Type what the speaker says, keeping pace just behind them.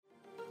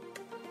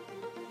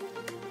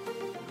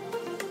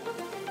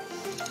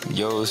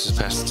Yo, this is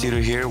Pastor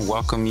Tito here,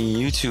 welcoming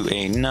you to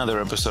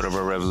another episode of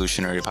our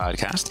Revolutionary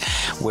Podcast,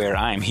 where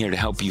I'm here to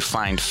help you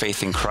find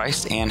faith in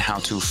Christ and how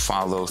to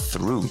follow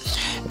through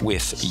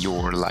with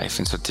your life.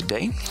 And so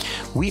today,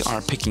 we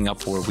are picking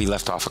up where we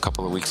left off a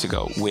couple of weeks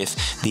ago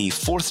with the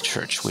fourth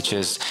church, which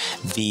is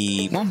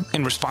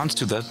in response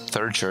to the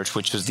third church,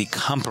 which was the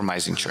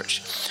compromising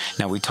church.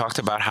 Now, we talked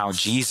about how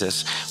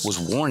Jesus was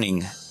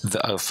warning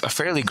a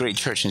fairly great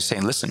church and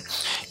saying, listen,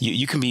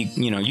 you can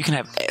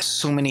have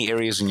so many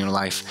areas in your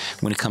life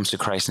when it comes to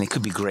Christ, and it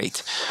could be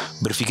great.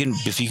 But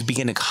if you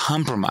begin to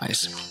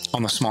compromise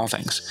on the small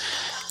things,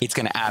 it's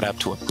going to add up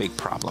to a big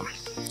problem.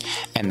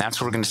 And that's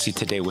what we're going to see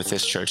today with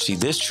this church. See,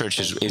 this church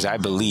is I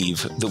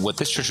believe, that what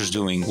this church was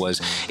doing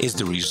is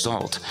the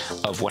result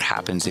of what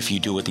happens if you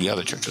do what the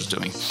other church was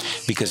doing.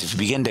 Because if you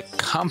begin to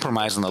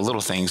compromise on the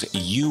little things,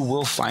 you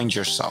will find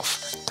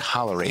yourself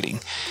tolerating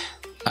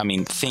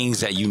things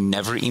that you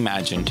never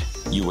imagined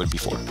you would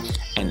before.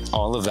 And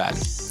all of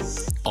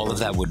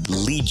that would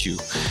lead you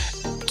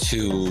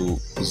to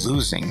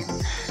losing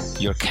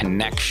your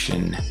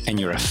connection and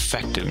your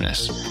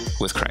effectiveness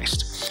with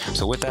Christ.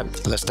 So with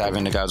that, let's dive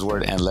into God's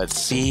word and let's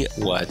see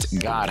what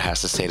God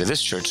has to say to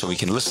this church so we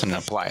can listen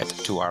and apply it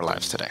to our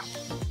lives today.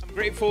 I'm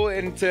grateful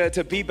and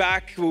to be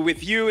back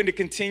with you and to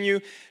continue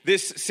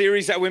this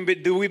series that we've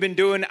been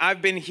doing.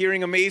 I've been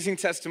hearing amazing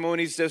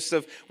testimonies just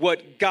of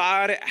what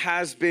God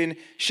has been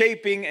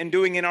shaping and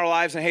doing in our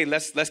lives. And hey,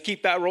 let's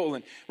keep that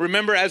rolling.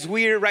 Remember, as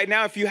we're right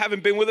now, if you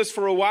haven't been with us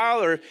for a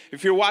while, or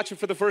if you're watching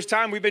for the first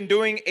time, we've been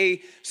doing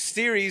a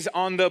series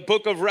on the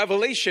book of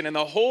Revelation. And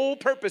the whole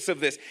purpose of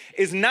this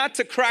is not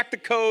to crack the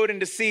code and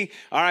to see,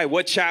 all right,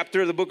 what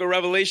chapter of the book of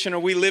Revelation are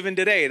we living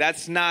today?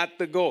 That's not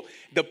the goal.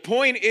 The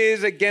point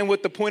is, again,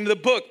 what the point of the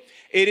book,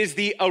 it is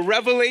a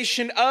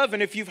revelation of,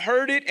 and if you've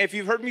heard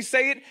me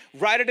say it,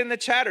 write it in the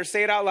chat or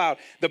say it out loud.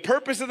 The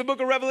purpose of the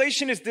book of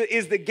Revelation is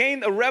to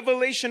gain a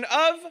revelation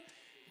of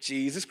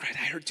Jesus Christ.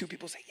 I heard two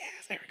people say, yes,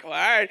 there we go. All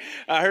right,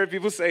 I heard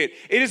people say it.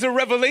 It is a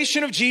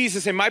revelation of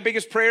Jesus, and my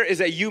biggest prayer is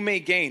that you may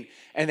gain,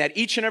 and that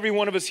each and every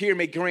one of us here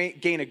may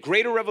gain a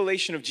greater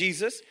revelation of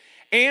Jesus,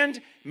 and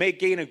may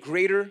gain a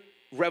greater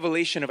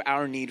revelation of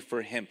our need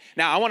for him.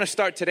 Now, I want to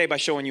start today by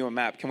showing you a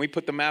map. Can we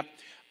put the map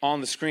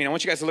on the screen? I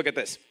want you guys to look at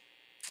this.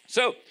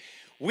 So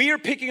we are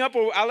picking up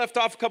where I left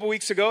off a couple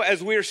weeks ago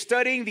as we are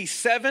studying the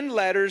 7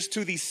 letters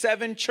to the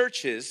 7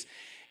 churches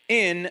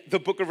in the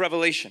book of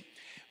Revelation.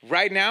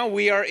 Right now,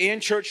 we are in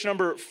church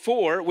number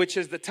 4, which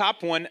is the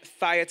top one,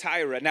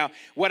 Thyatira. Now,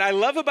 what I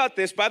love about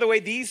this, by the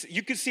way,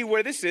 you can see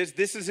where this is.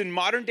 This is in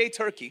modern day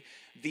Turkey,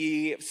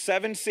 the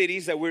 7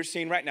 cities that we're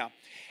seeing right now.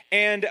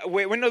 And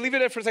leave it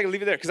there for a second.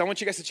 Leave it there because I want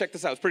you guys to check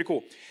this out. It's pretty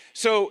cool.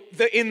 So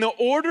in the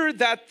order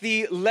that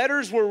the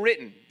letters were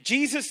written,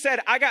 Jesus said,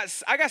 I got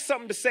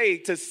something to say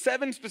to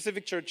 7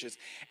 specific churches.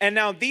 And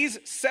now these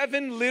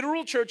 7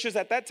 literal churches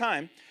at that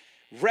time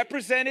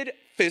represented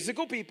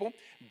physical people,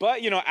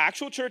 but,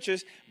 actual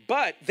churches,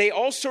 but they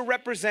also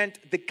represent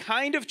the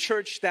kind of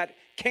church that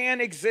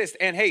can exist.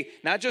 And hey,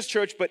 not just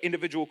church, but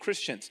individual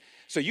Christians.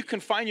 So you can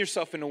find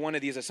yourself into one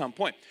of these at some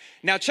point.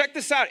 Now check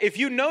this out. If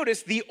you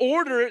notice, the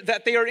order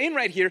that they are in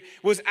right here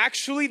was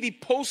actually the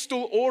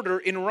postal order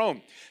in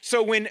Rome.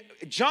 So when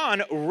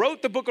John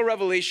wrote the book of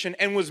Revelation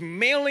and was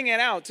mailing it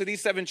out to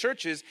these 7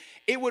 churches,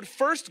 it would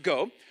first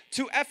go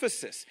to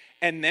Ephesus,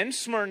 and then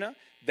Smyrna,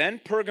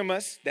 then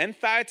Pergamos, then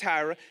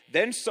Thyatira,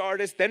 then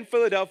Sardis, then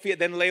Philadelphia,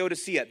 then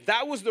Laodicea.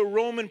 That was the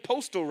Roman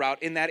postal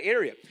route in that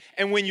area.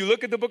 And when you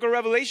look at the book of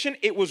Revelation,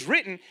 it was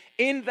written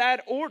in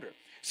that order.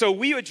 So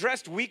we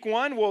addressed week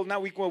 1,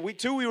 week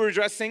 2, we were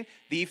addressing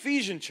the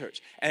Ephesian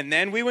church. And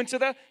then we went to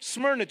the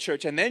Smyrna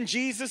church. And then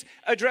Jesus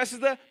addresses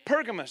the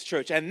Pergamos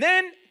church. And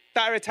then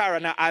Thyatira.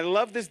 Now, I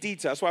love this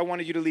detail, so I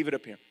wanted you to leave it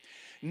up here.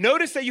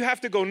 Notice that you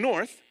have to go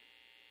north,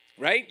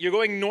 right? You're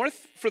going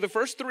north for the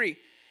first 3.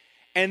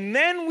 And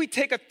then we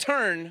take a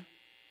turn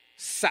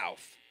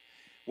south.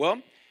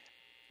 Well,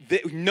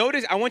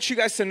 I want you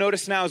guys to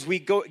notice now as we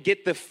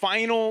get the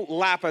final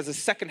lap as the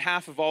second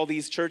half of all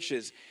these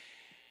churches.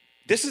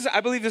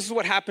 I believe this is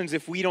what happens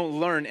if we don't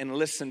learn and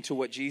listen to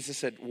what Jesus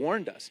had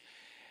warned us.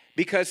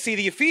 Because, see,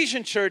 the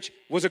Ephesian church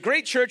was a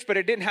great church, but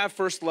it didn't have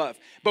first love.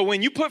 But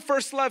when you put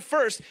first love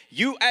first,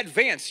 you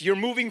advance. You're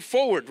moving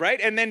forward,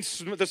 right? And then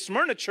the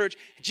Smyrna church,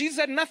 Jesus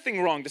had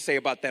nothing wrong to say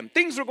about them.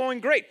 Things were going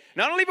great.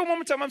 Now, I'll leave it one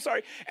more time. I'm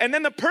sorry. And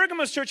then the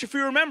Pergamos church, if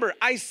you remember,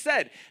 I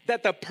said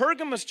that the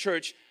Pergamos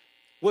church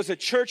was a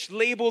church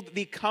labeled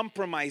the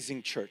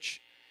compromising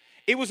church.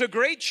 It was a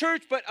great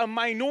church, but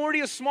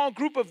a small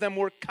group of them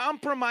were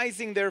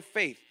compromising their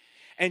faith.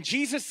 And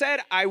Jesus said,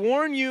 I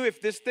warn you,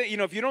 if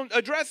you don't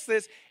address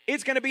this,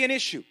 it's going to be an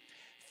issue.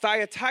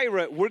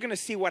 Thyatira, we're going to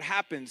see what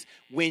happens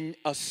when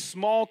a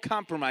small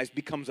compromise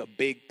becomes a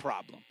big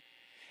problem.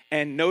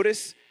 And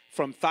notice,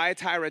 from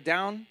Thyatira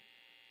down,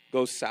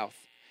 goes south.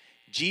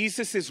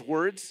 Jesus'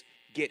 words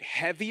get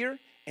heavier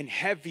and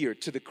heavier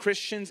to the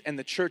Christians and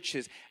the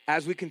churches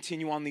as we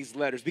continue on these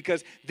letters.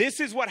 Because this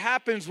is what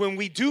happens when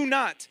we do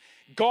not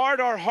guard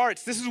our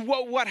hearts. This is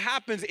what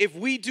happens if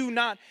we do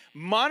not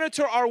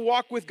monitor our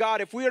walk with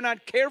God. If we are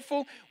not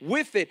careful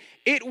with it,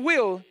 it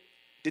will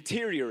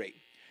deteriorate.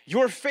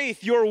 Your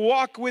faith, your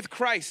walk with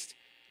Christ,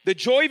 the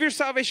joy of your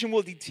salvation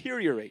will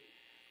deteriorate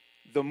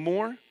the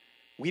more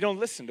we don't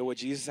listen to what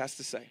Jesus has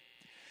to say.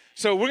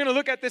 So we're going to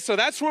look at this. So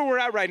that's where we're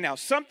at right now.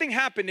 Something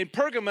happened in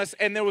Pergamos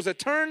and there was a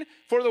turn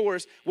for the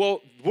worse.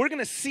 Well, we're going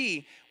to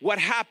see what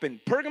happened.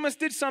 Pergamos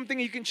did something.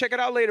 You can check it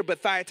out later.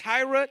 But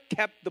Thyatira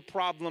kept the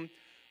problem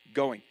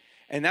going.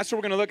 And that's what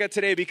we're going to look at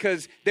today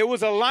because there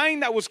was a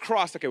line that was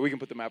crossed. Okay, we can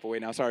put the map away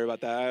now. Sorry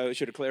about that. I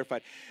should have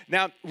clarified.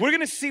 Now, we're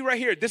going to see right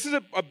here. This is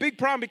a big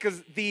problem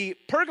because the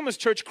Pergamos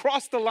church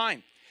crossed the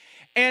line.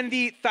 And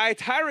the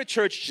Thyatira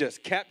church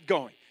just kept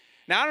going.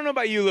 Now, I don't know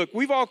about you. Look,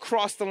 we've all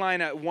crossed the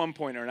line at one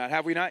point or not.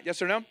 Have we not? Yes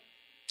or no?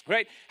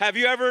 Right? Have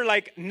you ever,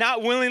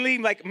 not willingly,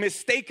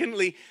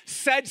 mistakenly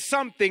said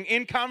something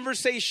in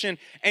conversation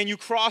and you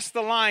crossed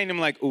the line and I'm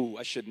like, ooh,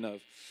 I shouldn't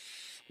have.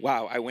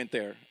 Wow, I went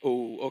there.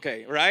 Oh,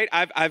 okay, right?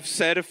 I've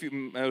said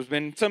there's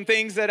been some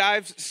things that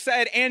I've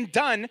said and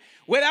done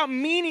without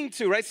meaning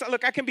to, right? So,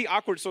 look, I can be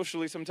awkward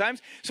socially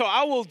sometimes. So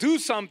I will do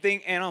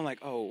something and I'm like,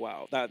 oh,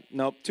 wow,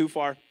 nope, too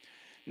far.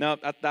 No,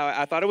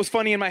 I thought it was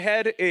funny in my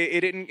head.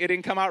 It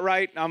didn't come out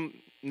right.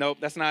 Nope,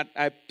 that's not.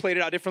 I played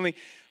it out differently.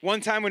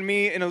 One time when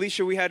me and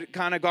Alicia, we had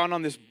kind of gone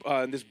on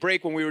this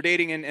break when we were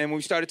dating and when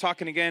we started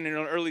talking again in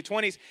our early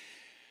 20s,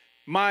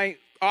 my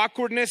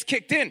awkwardness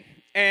kicked in.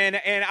 And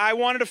I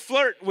wanted to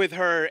flirt with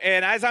her.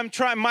 And as I'm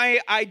trying,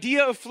 my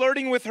idea of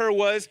flirting with her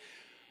was,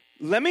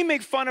 let me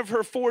make fun of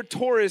her Ford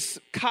Taurus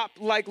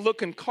cop-like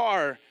looking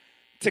car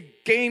to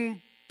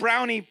gain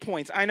brownie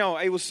points. I know,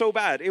 it was so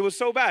bad. It was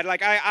so bad.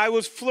 I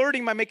was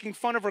flirting by making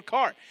fun of her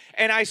car.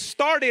 And I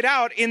started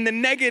out in the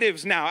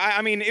negatives now.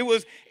 I mean, it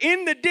was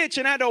in the ditch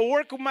and I had to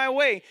work my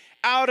way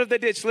out of the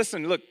ditch.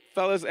 Listen, look,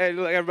 fellas,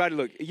 everybody,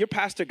 look, your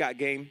pastor got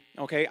game,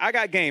 okay? I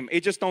got game. It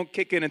just don't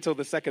kick in until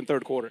the second,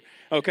 third quarter,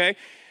 okay?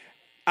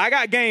 I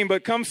got game,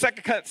 but come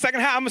second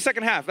half, I'm a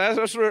second half.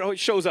 That's where it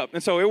shows up.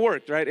 And so it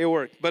worked, right? It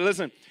worked. But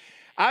listen,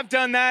 I've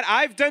done that.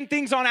 I've done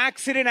things on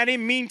accident. I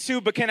didn't mean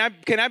to, but can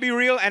I be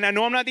real? And I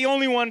know I'm not the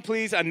only one,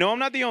 please. I know I'm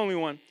not the only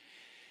one.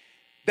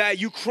 That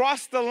you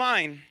crossed the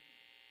line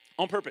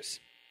on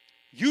purpose.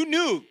 You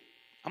knew,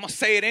 I'm going to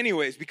say it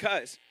anyways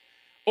because,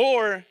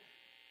 or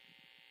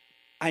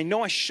I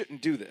know I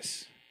shouldn't do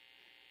this,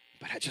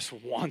 but I just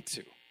want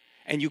to.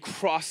 And you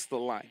crossed the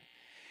line.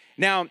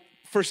 Now,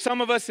 for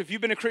some of us, if you've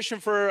been a Christian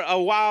for a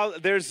while,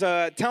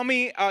 tell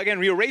me,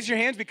 again, you'll raise your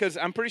hands because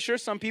I'm pretty sure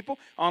some people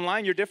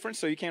online, you're different,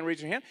 so you can't raise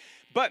your hand.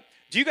 But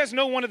do you guys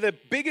know one of the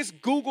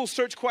biggest Google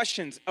search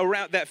questions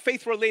around that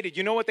faith related?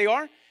 You know what they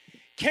are?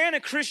 Can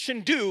a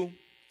Christian do,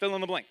 fill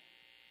in the blank?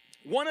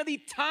 One of the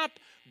top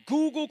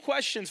Google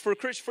questions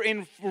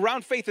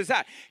around faith is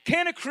that.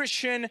 Can a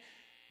Christian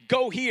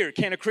go here?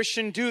 Can a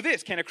Christian do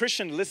this? Can a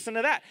Christian listen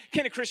to that?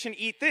 Can a Christian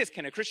eat this?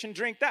 Can a Christian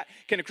drink that?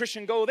 Can a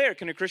Christian go there?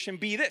 Can a Christian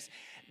be this?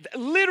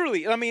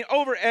 Literally, I mean,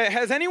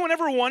 has anyone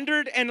ever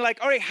wondered and all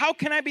right, how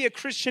can I be a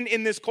Christian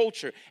in this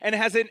culture? And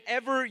has it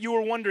ever, you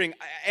were wondering,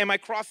 am I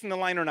crossing the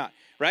line or not?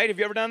 Right? Have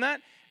you ever done that?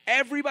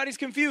 Everybody's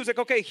confused.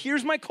 Okay,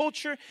 here's my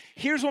culture.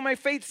 Here's what my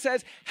faith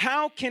says.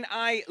 How can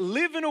I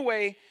live in a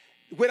way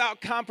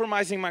without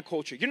compromising my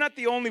culture? You're not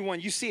the only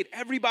one. You see it.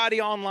 Everybody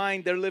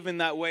online, they're living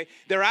that way.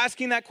 They're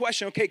asking that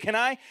question. Okay,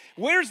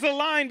 where's the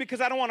line? Because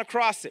I don't want to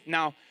cross it.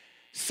 Now,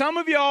 some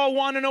of y'all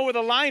want to know where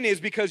the line is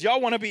because y'all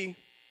want to be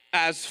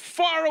as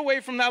far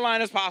away from that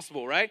line as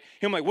possible, right?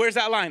 I'm like, where's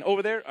that line?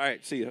 Over there? All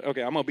right, see you.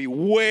 Okay, I'm going to be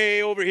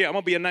way over here. I'm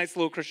going to be a nice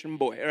little Christian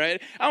boy, all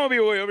right? I'm going to be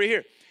way over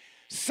here.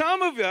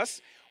 Some of us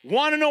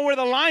want to know where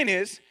the line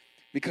is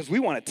because we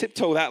want to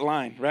tiptoe that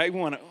line, right? We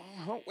want to,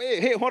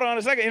 hey, hold on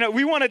a second.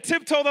 We want to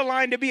tiptoe the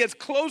line to be as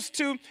close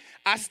to,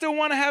 I still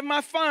want to have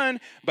my fun,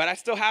 but I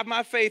still have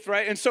my faith,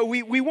 right? And so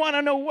we want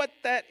to know what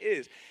that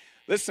is.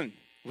 Listen,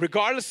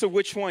 regardless of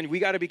which one, we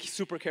got to be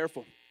super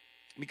careful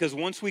because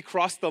once we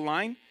cross the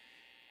line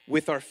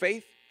with our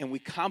faith and we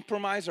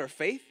compromise our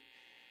faith,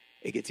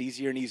 it gets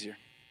easier and easier.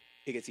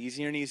 It gets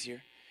easier and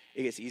easier.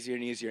 It gets easier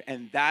and easier.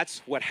 And that's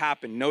what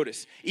happened.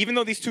 Notice, even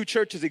though these two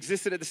churches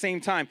existed at the same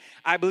time,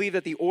 I believe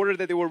that the order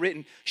that they were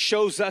written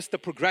shows us the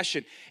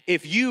progression.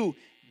 If you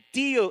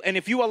deal and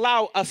if you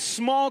allow a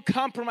small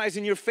compromise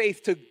in your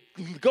faith to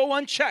go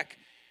unchecked,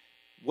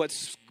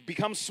 what's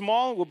become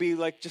small will be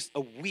like just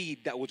a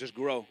weed that will just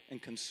grow and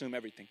consume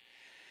everything.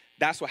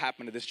 That's what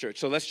happened to this church.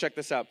 So let's check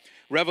this out.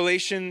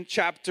 Revelation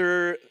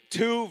chapter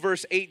 2,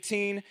 verse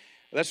 18.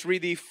 Let's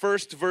read the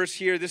first verse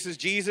here. This is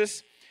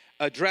Jesus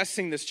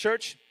addressing this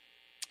church.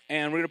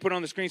 And we're going to put it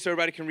on the screen so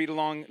everybody can read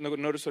along.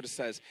 Notice what it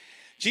says.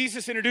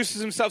 Jesus introduces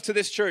himself to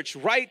this church.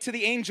 Write to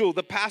the angel,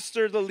 the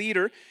pastor, the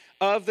leader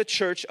of the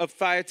church of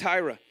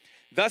Thyatira.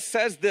 Thus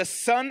says the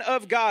Son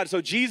of God.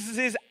 So Jesus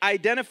is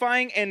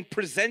identifying and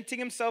presenting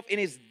himself in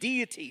his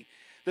deity.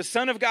 The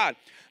Son of God.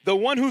 The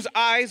one whose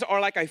eyes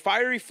are like a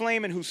fiery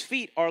flame and whose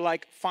feet are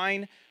like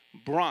fine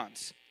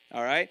bronze.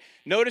 All right.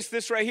 Notice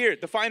this right here.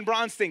 The fine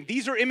bronze thing.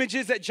 These are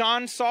images that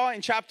John saw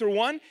in chapter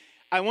 1.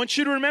 I want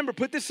you to remember,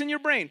 put this in your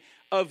brain.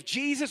 of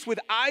Jesus with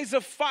eyes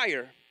of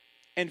fire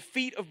and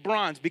feet of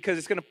bronze, because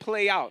it's going to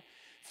play out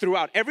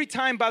throughout. Every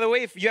time, by the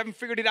way, if you haven't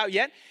figured it out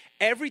yet,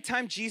 every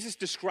time Jesus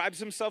describes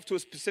himself to a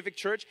specific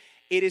church,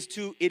 it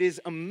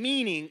is a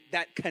meaning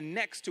that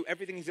connects to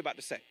everything he's about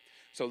to say.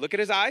 So look at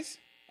his eyes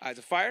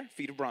of fire,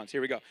 feet of bronze.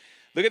 Here we go.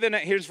 Look at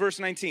here's verse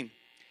 19.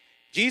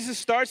 Jesus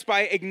starts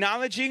by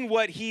acknowledging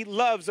what he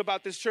loves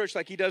about this church,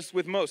 like he does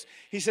with most.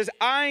 He says,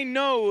 I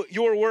know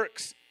your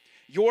works,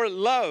 your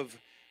love,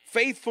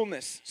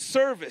 faithfulness,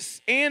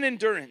 service, and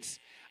endurance.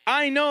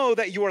 I know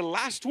that your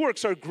last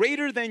works are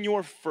greater than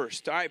your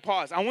first. All right,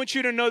 pause. I want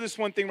you to know this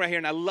one thing right here,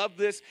 and I love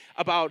this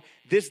about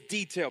this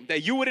detail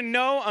that you wouldn't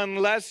know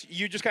unless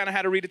you just kind of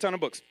had to read a ton of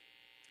books.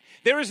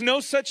 There is no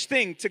such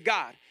thing to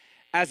God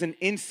as an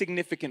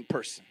insignificant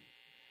person.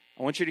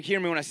 I want you to hear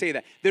me when I say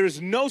that. There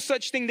is no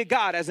such thing to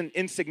God as an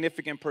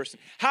insignificant person.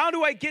 How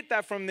do I get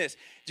that from this?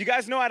 Do you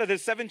guys know out of the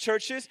 7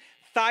 churches,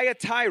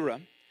 Thyatira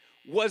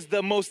was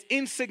the most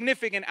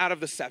insignificant out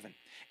of the 7.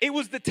 It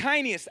was the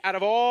tiniest out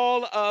of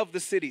all of the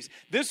cities.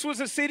 This was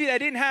a city that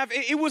didn't have,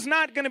 it was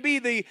not going to be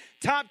the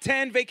top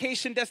 10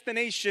 vacation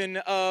destination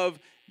of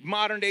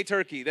modern day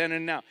Turkey then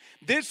and now.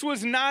 This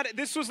was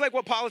like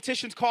what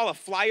politicians call a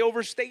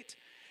flyover state.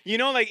 You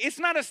know, like it's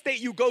not a state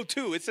you go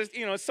to. It's just,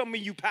 it's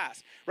something you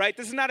pass, right?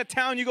 This is not a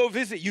town you go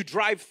visit. You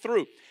drive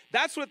through.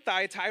 That's what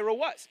Thyatira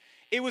was.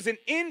 It was an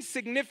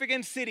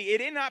insignificant city. It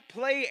did not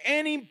play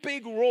any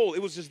big role.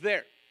 It was just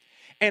there.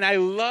 And I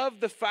love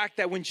the fact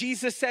that when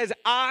Jesus says,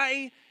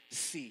 I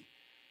see,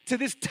 to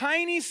this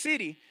tiny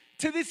city,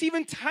 to this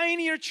even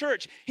tinier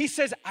church, he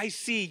says, I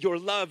see your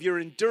love, your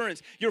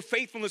endurance, your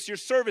faithfulness, your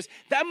service.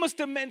 That must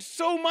have meant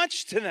so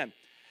much to them.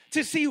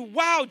 To see,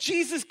 wow,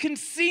 Jesus can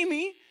see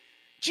me.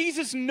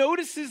 Jesus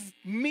notices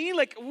me.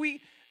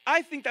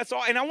 I think that's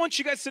all. And I want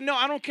you guys to know,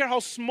 I don't care how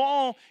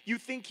small you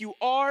think you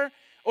are,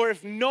 or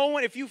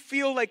if you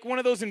feel like one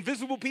of those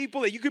invisible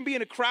people that you can be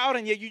in a crowd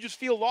and yet you just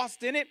feel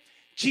lost in it,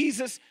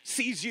 Jesus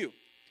sees you.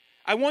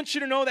 I want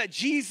you to know that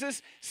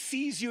Jesus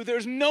sees you.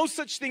 There's no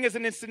such thing as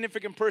an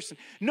insignificant person.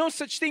 No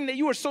such thing that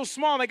you are so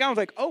small. Like I was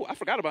like, oh, I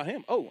forgot about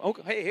him. Oh,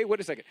 okay. Hey, wait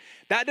a second.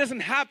 That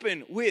doesn't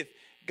happen with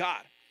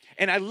God.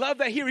 And I love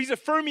that here. He's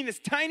affirming this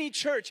tiny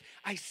church.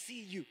 I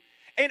see you.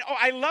 And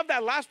I love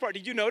that last part.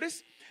 Did you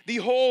notice? The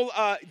whole,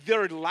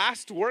 their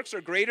last works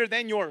are greater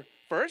than your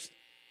first.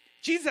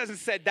 Jesus hasn't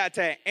said that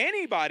to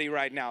anybody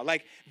right now.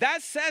 Like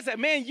that says that,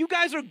 man, you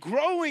guys are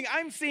growing.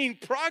 I'm seeing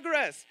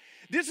progress.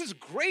 This is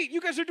great.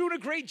 You guys are doing a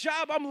great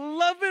job. I'm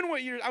loving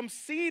what I'm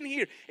seeing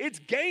here. It's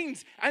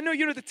gains. I know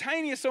you're the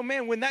tiniest. So,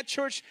 man, when that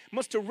church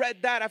must have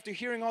read that after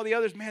hearing all the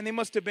others, man, they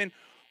must have been,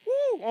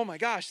 whoo, oh my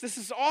gosh, this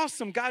is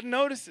awesome. God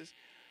notices.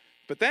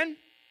 But then,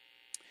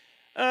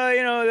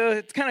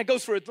 it kind of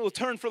goes for a little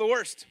turn for the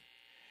worst.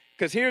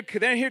 Because here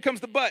comes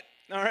the but.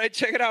 All right,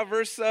 check it out,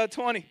 verse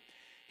 20.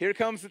 Here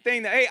comes the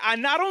thing that, hey,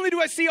 not only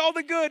do I see all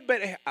the good,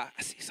 but hey, I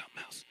see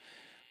something else.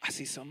 I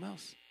see something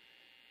else.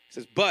 It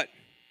says, but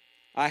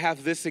I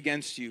have this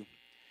against you.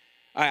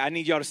 I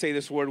need y'all to say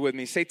this word with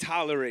me. Say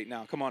tolerate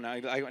now. Come on,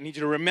 I need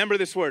you to remember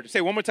this word. Say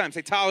it one more time.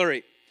 Say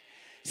tolerate.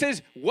 It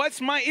says, what's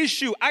my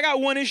issue? I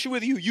got one issue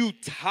with you. You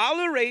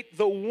tolerate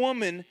the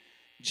woman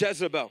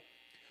Jezebel,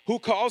 who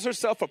calls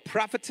herself a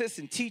prophetess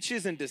and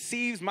teaches and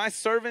deceives my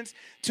servants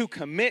to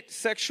commit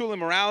sexual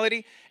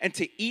immorality and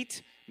to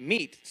eat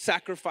meat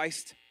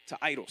sacrificed to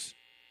idols.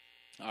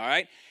 All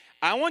right?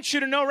 I want you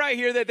to know right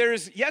here that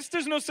there's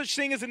no such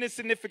thing as an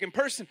insignificant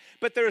person,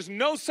 but there's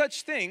no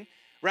such thing,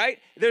 right?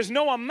 There's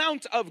no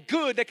amount of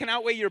good that can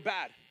outweigh your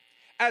bad.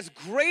 As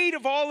great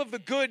of all of the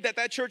good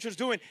that church was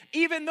doing,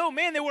 even though,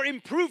 man, they were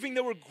improving,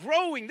 they were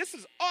growing, this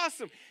is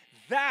awesome,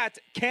 that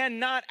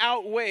cannot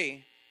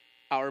outweigh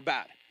our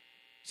bad.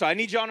 So I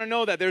need y'all to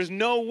know that there's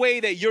no way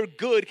that your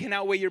good can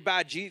outweigh your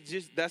bad.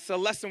 That's a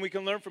lesson we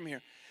can learn from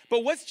here.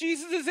 But what's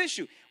Jesus'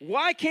 issue?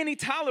 Why can't he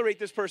tolerate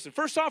this person?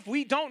 First off,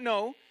 we don't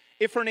know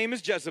if her name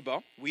is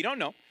Jezebel. We don't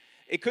know.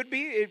 It could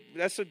be.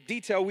 That's a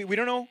detail. We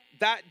don't know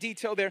that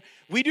detail there.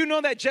 We do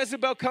know that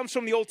Jezebel comes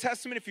from the Old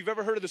Testament. If you've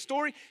ever heard of the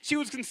story, she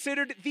was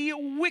considered the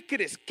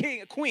wickedest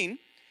queen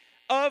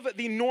of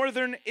the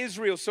northern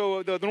Israel.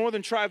 So the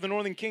northern tribe, the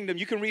northern kingdom.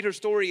 You can read her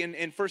story in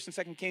 1st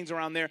and 2nd Kings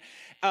around there.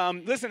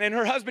 Listen, and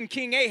her husband,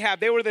 King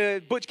Ahab, they were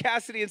the Butch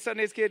Cassidy and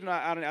Sunday's Kid.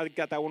 I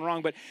got that one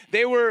wrong, but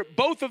they were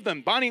both of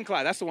them, Bonnie and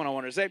Clyde. That's the one I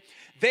wanted to say.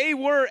 They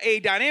were a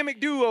dynamic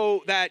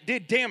duo that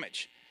did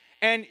damage.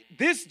 And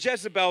this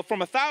Jezebel from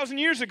 1,000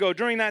 years ago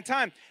during that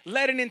time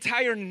led an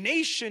entire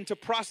nation to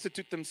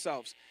prostitute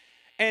themselves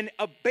and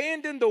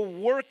abandon the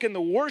work and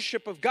the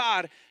worship of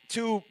God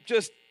to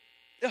just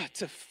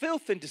to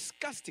filth and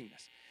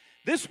disgustingness.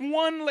 This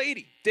one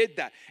lady did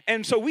that.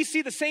 And so we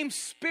see the same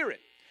spirit,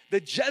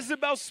 the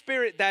Jezebel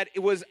spirit that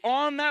was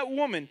on that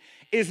woman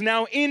is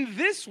now in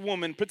this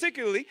woman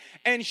particularly,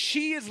 and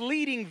she is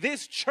leading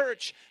this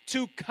church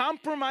to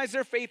compromise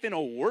their faith in a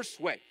worse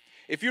way.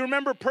 If you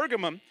remember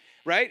Pergamum,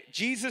 right?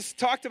 Jesus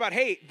talked about,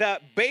 hey,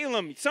 the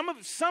Balaam, some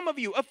of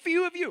you, a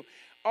few of you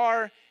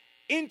are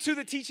into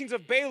the teachings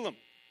of Balaam,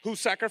 who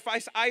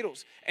sacrifice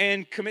idols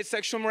and commit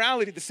sexual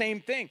immorality, the same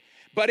thing.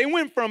 But it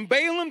went from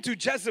Balaam to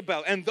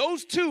Jezebel, and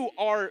those two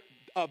are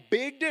a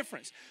big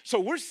difference. So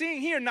we're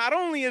seeing here, not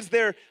only is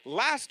their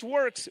last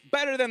works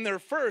better than their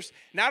first,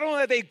 not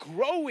only are they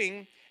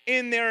growing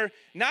in their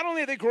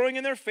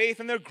faith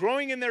and they're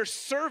growing in their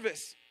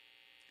service,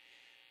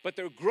 but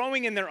they're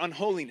growing in their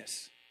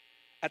unholiness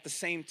at the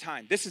same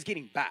time. This is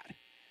getting bad.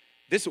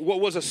 This, what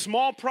was a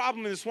small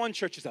problem in this one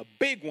church, is a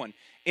big one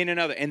in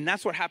another. And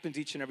that's what happens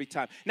each and every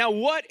time. Now,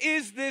 what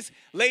is this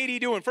lady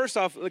doing? First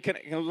off,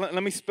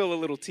 let me spill a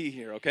little tea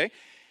here, okay?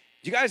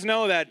 Do you guys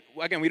know that,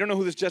 again, we don't know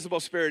who this Jezebel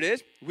spirit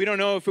is. We don't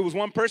know if it was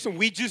one person.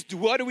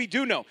 What do we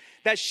do know?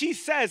 That she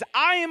says,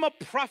 I am a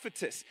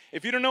prophetess.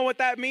 If you don't know what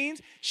that means,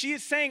 she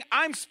is saying,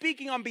 I'm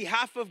speaking on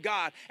behalf of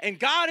God. And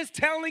God is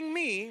telling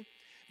me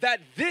that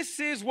this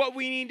is what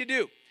we need to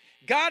do.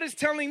 God is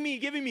telling me,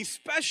 giving me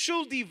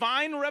special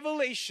divine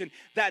revelation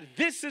that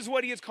this is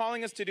what he is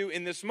calling us to do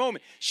in this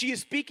moment. She is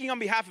speaking on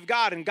behalf of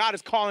God, and God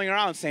is calling her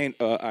out and saying,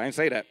 I didn't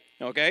say that,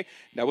 okay?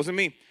 That wasn't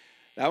me.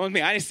 That wasn't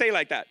me. I didn't say it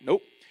like that.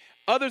 Nope.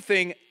 Other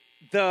thing,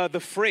 the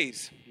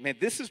phrase, man,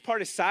 this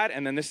part is sad,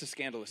 and then this is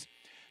scandalous.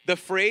 The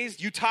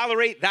phrase, you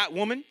tolerate that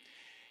woman,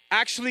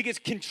 actually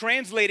can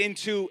translate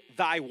into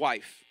thy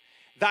wife.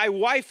 Thy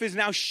wife is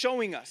now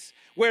showing us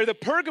where the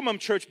Pergamum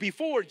church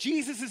before,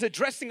 Jesus is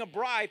addressing a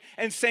bride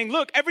and saying,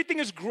 look, everything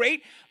is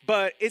great,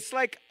 but it's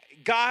like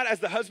God as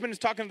the husband is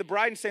talking to the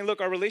bride and saying,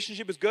 look, our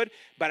relationship is good,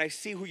 but I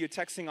see who you're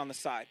texting on the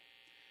side.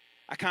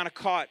 I kind of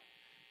caught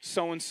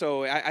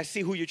so-and-so. I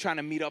see who you're trying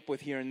to meet up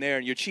with here and there,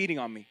 and you're cheating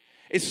on me.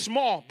 It's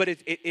small, but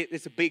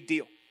it's a big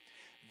deal.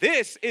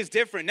 This is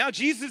different. Now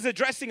Jesus is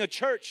addressing a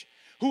church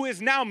who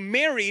is now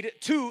married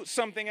to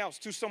something else,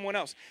 to someone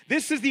else.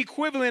 This is the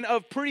equivalent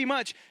of pretty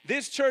much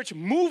this church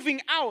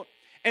moving out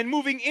and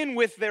moving in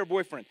with their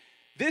boyfriend.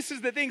 This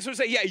is the thing. So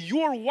say, yeah,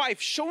 your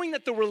wife, showing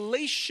that the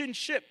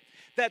relationship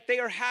that they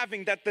are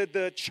having, that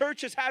the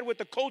church has had with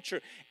the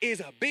culture,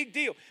 is a big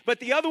deal. But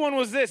the other one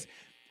was this.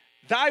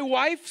 Thy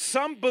wife,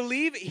 some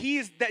believe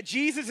that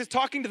Jesus is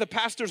talking to the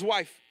pastor's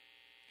wife.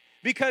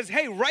 Because,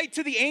 hey, right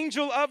to the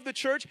angel of the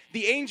church,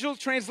 the angel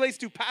translates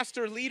to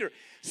pastor leader.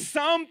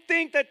 Some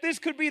think that this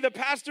could be the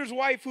pastor's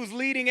wife who's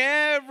leading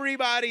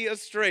everybody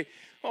astray.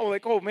 Oh,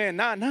 like, oh man,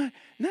 not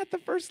the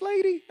first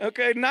lady.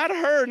 Okay, not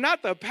her,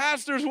 not the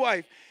pastor's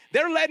wife.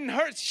 They're letting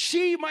her,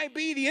 she might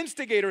be the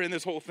instigator in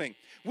this whole thing,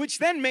 which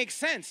then makes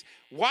sense.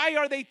 Why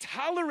are they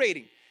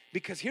tolerating?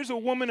 Because here's a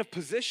woman of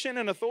position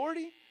and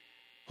authority.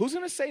 Who's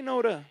going to say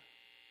no to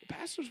the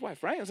pastor's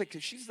wife, right? It's like,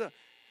 she's they're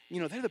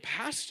the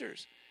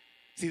pastors.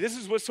 See, this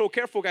is what's so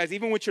careful, guys.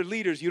 Even with your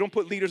leaders, you don't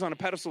put leaders on a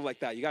pedestal like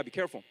that. You got to be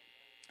careful.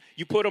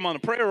 You put them on a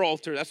prayer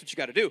altar. That's what you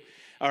got to do.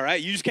 All right?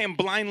 You just can't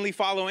blindly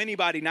follow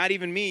anybody, not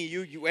even me.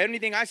 You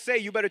anything I say,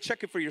 you better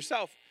check it for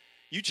yourself.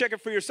 You check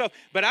it for yourself.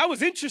 But I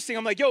was interesting.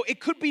 I'm like, yo, it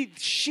could be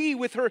she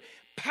with her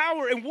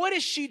power. And what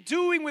is she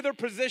doing with her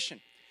position?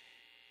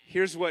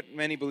 Here's what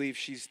many believe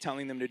she's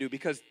telling them to do.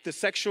 Because the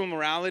sexual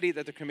immorality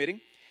that they're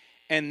committing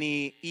and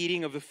the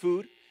eating of the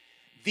food,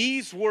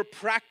 these were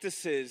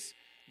practices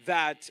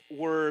that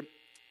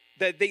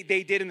they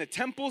did in the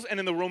temples and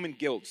in the Roman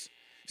guilds.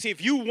 See,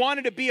 if you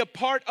wanted to be a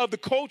part of the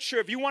culture,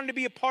 if you wanted to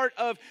be a part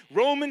of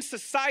Roman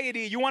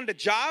society, you wanted a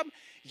job,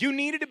 you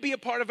needed to be a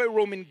part of a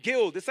Roman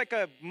guild. It's like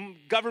a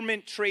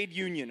government trade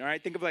union, all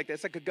right? Think of it like that.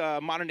 It's like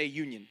a modern-day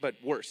union, but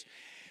worse.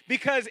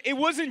 Because it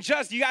wasn't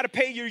just you got to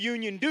pay your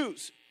union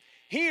dues.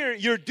 Here,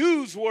 your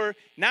dues were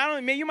not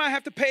only, you might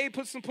have to pay,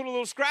 put a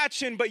little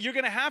scratch in, but you're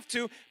going to have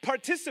to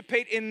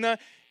participate in the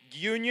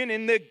union,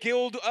 in the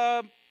guild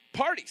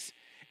parties,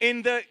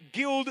 in the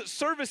guild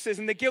services,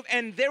 in the guild.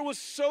 And there was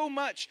so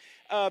much,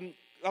 a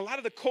lot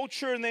of the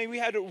culture, and then we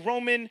had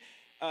Roman,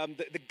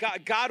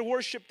 God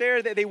worship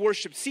there. They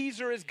worshiped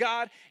Caesar as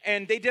God,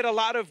 and they did a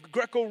lot of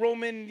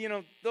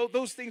Greco-Roman,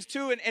 those things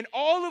too. And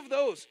all of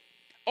those,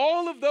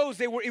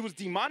 it was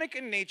demonic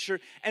in nature,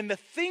 and the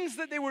things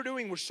that they were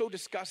doing were so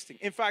disgusting.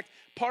 In fact,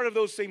 part of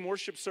those same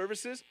worship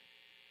services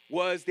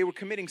was they were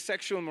committing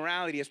sexual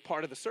immorality as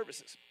part of the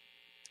services.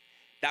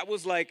 That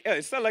was like,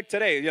 it's not like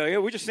today.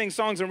 We just sing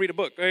songs and read a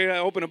book.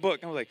 Open a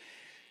book. I was like,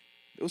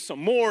 there was some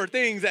more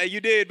things that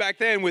you did back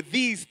then with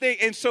these things.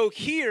 And so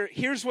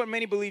here's what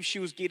many believe she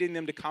was getting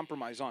them to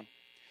compromise on.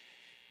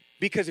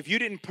 Because if you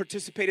didn't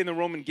participate in the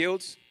Roman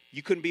guilds,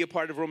 you couldn't be a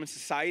part of Roman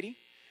society,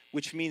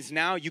 which means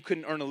now you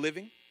couldn't earn a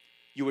living.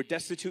 You were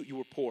destitute. You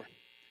were poor.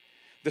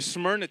 The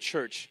Smyrna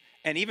church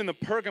and even the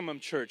Pergamum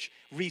church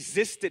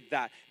resisted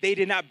that. They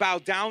did not bow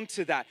down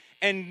to that.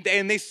 And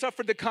they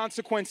suffered the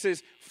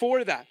consequences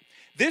for that.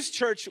 This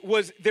church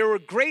they were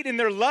great in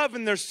their love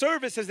and their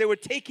service as they were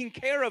taking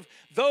care of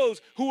those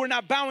who were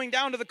not bowing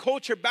down to the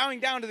culture, bowing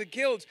down to the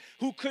guilds,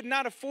 who could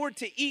not afford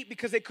to eat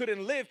because they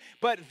couldn't live.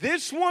 But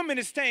this woman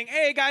is saying,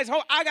 hey guys,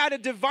 I got a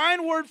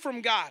divine word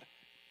from God.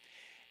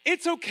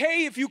 It's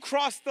okay if you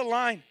cross the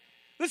line.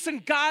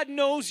 Listen, God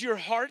knows your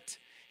heart.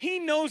 He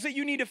knows that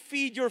you need to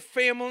feed your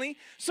family.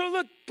 So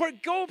look,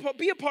 go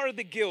be a part of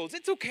the guilds.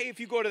 It's okay if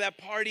you go to that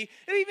party.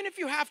 And even if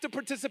you have to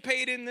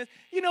participate in this,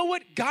 you know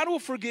what? God will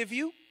forgive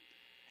you.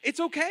 It's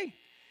okay.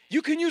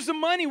 You can use the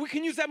money. We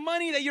can use that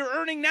money that you're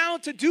earning now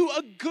to do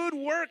a good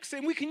works.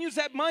 And we can use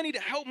that money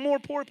to help more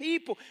poor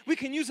people. We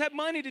can use that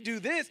money to do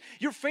this.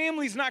 Your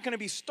family's not going to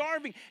be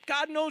starving.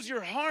 God knows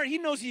your heart. He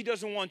knows he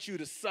doesn't want you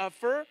to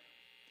suffer.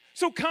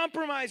 So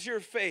compromise your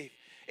faith.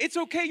 It's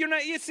okay.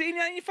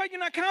 In fact, you're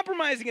not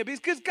compromising it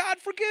because God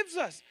forgives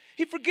us.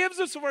 He forgives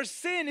us of our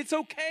sin. It's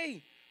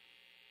okay.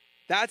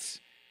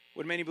 That's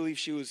what many believe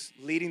she was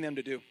leading them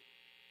to do.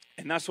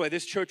 And that's why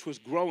this church was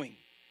growing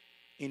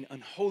in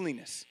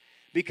unholiness.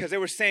 Because they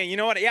were saying, you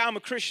know what, yeah, I'm a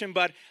Christian,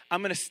 but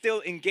I'm going to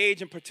still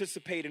engage and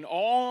participate in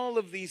all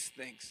of these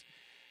things,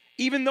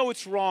 even though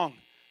it's wrong.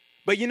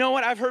 But you know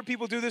what, I've heard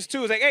people do this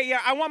too. It's like, hey,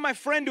 yeah, I want my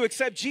friend to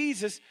accept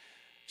Jesus,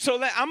 so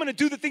that I'm going to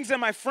do the things that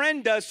my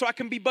friend does so I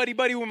can be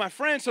buddy-buddy with my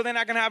friend, so then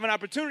I can have an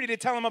opportunity to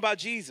tell him about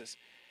Jesus.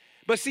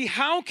 But see,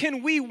 how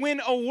can we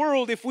win a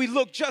world if we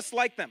look just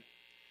like them?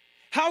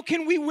 How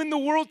can we win the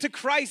world to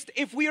Christ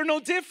if we are no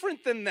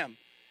different than them?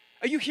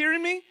 Are you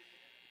hearing me?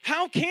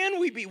 How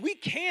can we be? We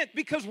can't,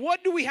 because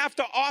what do we have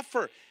to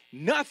offer?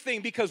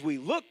 Nothing, because we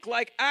look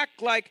like,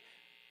 act like,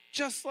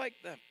 just like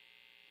them.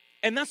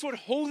 And that's what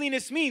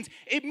holiness means.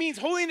 It means,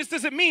 holiness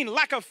doesn't mean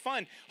lack of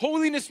fun.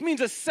 Holiness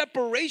means a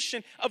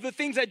separation of the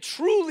things that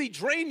truly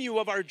drain you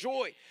of our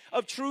joy,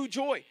 of true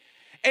joy.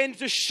 And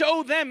to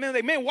show them,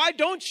 man, why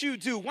don't you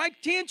do? Why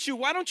can't you?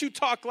 Why don't you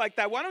talk like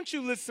that? Why don't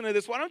you listen to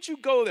this? Why don't you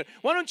go there?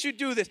 Why don't you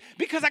do this?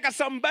 Because I got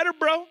something better,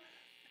 bro.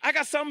 I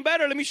got something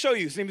better. Let me show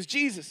you. His name is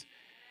Jesus.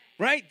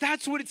 Right?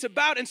 That's what it's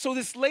about. And so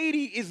this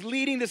lady is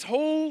leading this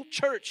whole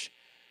church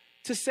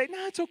to say,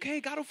 nah, it's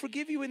okay. God will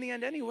forgive you in the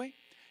end anyway.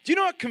 Do you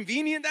know how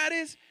convenient that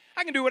is?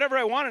 I can do whatever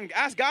I want and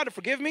ask God to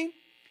forgive me.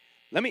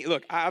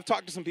 Look, I've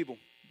talked to some people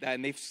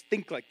and they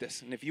think like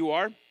this. And if you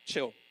are,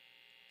 chill.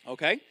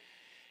 Okay?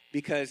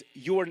 Because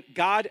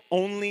God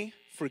only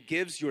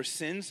forgives your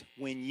sins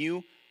when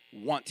you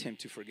want him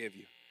to forgive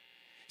you.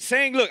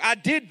 Saying, look, I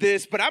did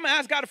this, but I'm going to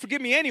ask God to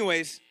forgive me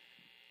anyways.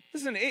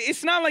 Listen,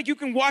 it's not like you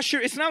can wash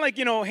it's not like,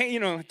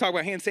 talk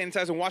about hand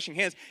sanitizer and washing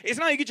hands. It's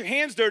not like you get your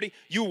hands dirty,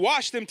 you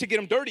wash them to get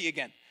them dirty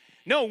again.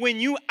 No, when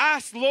you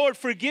ask, Lord,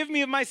 forgive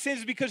me of my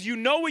sins because you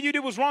know what you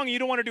did was wrong and you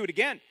don't want to do it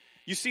again.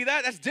 You see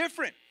that? That's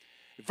different.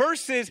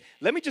 Versus,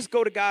 let me just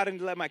go to God and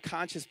let my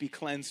conscience be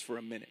cleansed for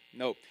a minute.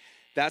 No,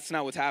 that's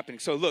not what's happening.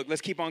 So look, let's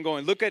keep on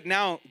going. Look at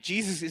now,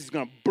 Jesus is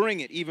going to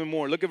bring it even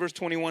more. Look at verse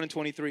 21 and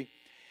 23.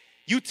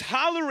 You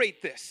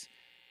tolerate this.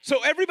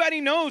 So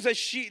everybody knows that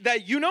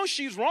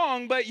she's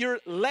wrong, but you're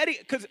letting,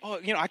 because, I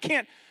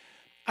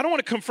don't want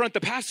to confront the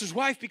pastor's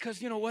wife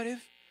because, what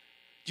if?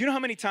 Do you know how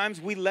many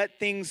times we let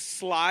things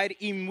slide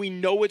even we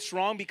know it's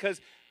wrong because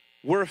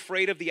we're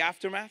afraid of the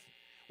aftermath?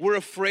 We're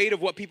afraid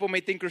of what people may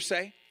think or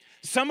say.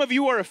 Some of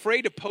you are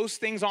afraid to post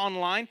things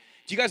online.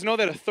 Do you guys know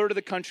that a third of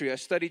the country, a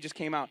study just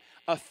came out,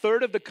 a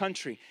third of the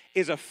country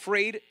is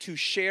afraid to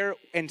share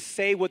and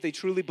say what they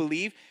truly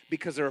believe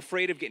because they're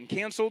afraid of getting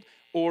canceled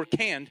or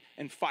canned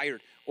and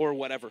fired or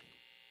whatever.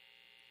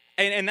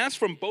 And that's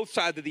from both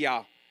sides of the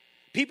aisle.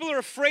 People are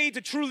afraid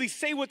to truly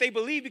say what they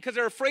believe because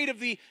they're afraid of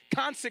the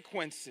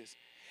consequences.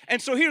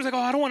 And so here's like,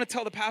 I don't want to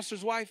tell the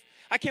pastor's wife.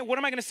 I can't, what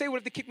am I going to say? What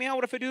if they kick me out?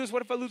 What if I do this?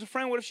 What if I lose a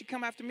friend? What if she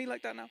come after me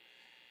like that now?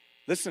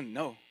 Listen,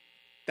 no.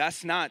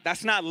 That's not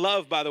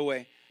love, by the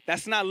way.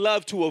 That's not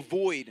love to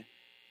avoid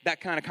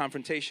that kind of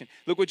confrontation.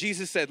 Look what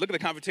Jesus said. Look at the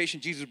confrontation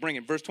Jesus is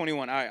bringing. Verse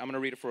 21. All right, I'm going to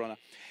read it for now.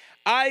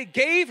 I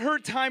gave her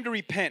time to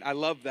repent. I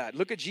love that.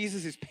 Look at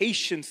Jesus'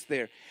 patience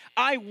there.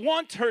 I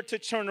want her to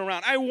turn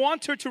around. I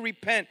want her to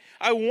repent.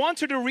 I want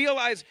her to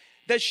realize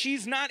that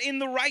she's not in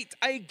the right.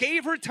 I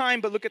gave her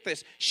time, but look at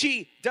this.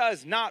 She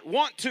does not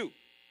want to.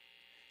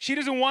 She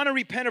doesn't want to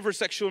repent of her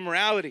sexual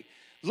immorality.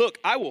 Look,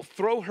 I will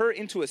throw her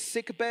into a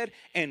sickbed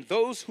and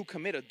those who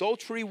commit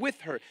adultery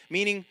with her,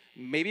 meaning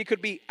maybe it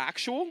could be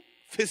actual,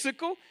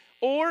 physical,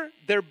 or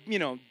they're,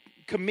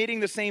 committing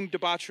the same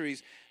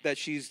debaucheries that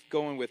she's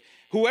going with.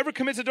 Whoever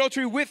commits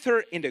adultery with her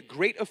into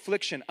great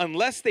affliction,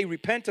 unless they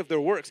repent of their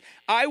works,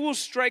 I will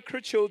strike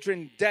her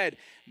children dead,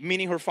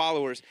 meaning her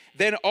followers.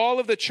 Then all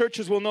of the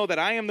churches will know that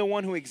I am the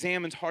one who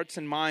examines hearts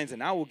and minds,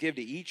 and I will give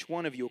to each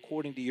one of you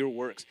according to your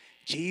works.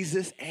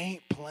 Jesus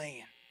ain't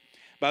playing.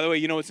 By the way,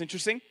 you know what's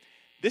interesting?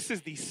 This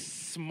is the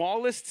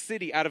smallest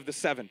city out of the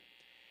 7,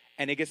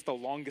 and it gets the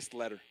longest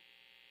letter.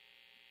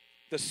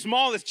 The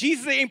smallest.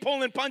 Jesus ain't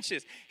pulling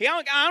punches.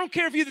 I don't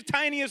care if you're the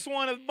tiniest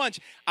one of the bunch.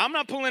 I'm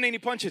not pulling any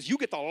punches. You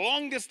get the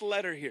longest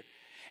letter here.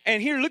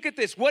 And here, look at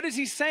this. What is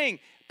he saying?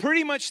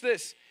 Pretty much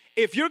this.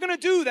 If you're going to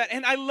do that,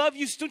 and I love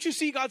you, don't you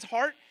see God's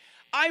heart?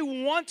 I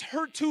want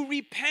her to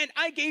repent.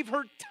 I gave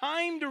her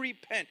time to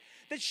repent,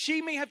 that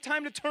she may have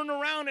time to turn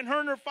around, and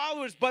her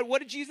followers. But what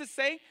did Jesus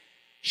say?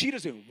 She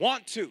doesn't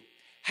want to.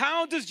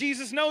 How does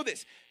Jesus know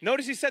this?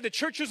 Notice he said the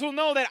churches will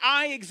know that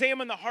I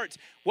examine the hearts.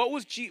 What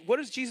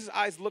does Jesus'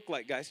 eyes look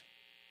like, guys?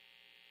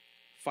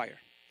 Fire.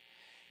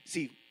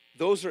 See,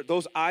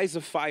 those eyes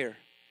of fire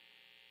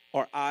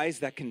are eyes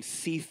that can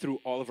see through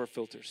all of our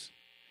filters.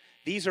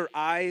 These are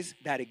eyes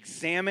that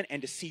examine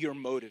and to see your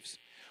motives.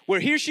 Where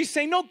here she's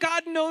saying, no,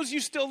 God knows you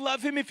still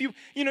love him. If yeah,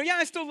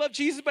 I still love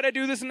Jesus, but I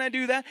do this and I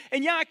do that.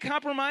 And yeah, I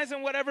compromise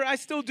and whatever I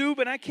still do,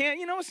 but I can't.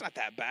 It's not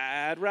that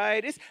bad,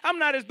 right? I'm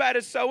not as bad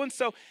as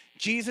so-and-so.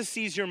 Jesus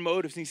sees your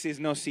motives and he says,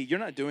 no, see, you're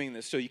not doing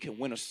this so you can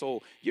win a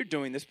soul. You're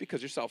doing this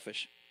because you're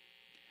selfish.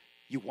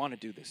 You want to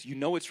do this. You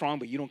know it's wrong,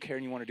 but you don't care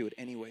and you want to do it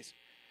anyways.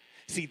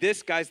 See,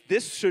 this, guys,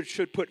 this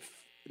should put,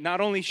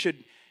 not only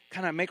should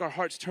kind of make our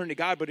hearts turn to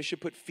God, but it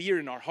should put fear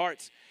in our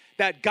hearts.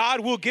 That God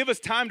will give us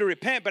time to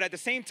repent, but at the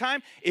same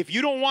time, if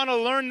you don't want to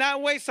learn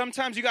that way,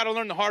 sometimes you got to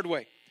learn the hard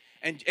way.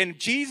 And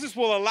Jesus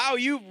will allow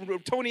you,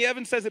 Tony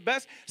Evans says it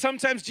best,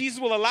 sometimes Jesus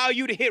will allow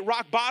you to hit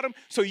rock bottom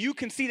so you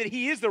can see that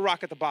he is the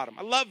rock at the bottom.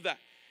 I love that.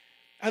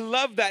 I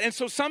love that. And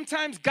so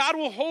sometimes God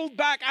will hold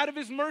back out of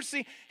his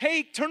mercy.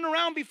 Hey, turn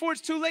around before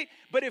it's too late.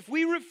 But if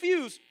we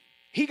refuse,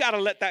 he got to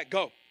let that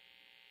go.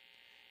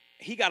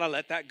 He got to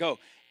let that go.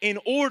 In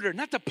order,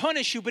 not to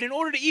punish you, but in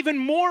order to even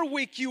more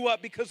wake you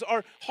up because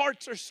our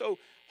hearts are so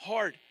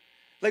hard.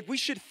 Like we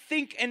should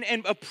think and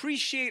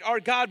appreciate our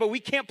God, but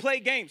we can't play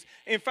games.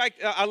 In fact,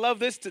 I love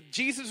this.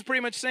 Jesus is pretty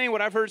much saying what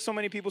I've heard so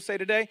many people say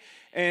today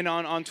and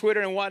on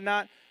Twitter and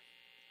whatnot.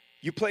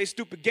 You play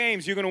stupid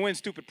games, you're going to win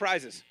stupid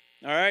prizes.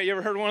 All right, you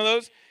ever heard one of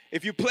those?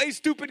 If you play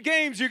stupid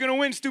games, you're going to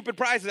win stupid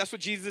prizes. That's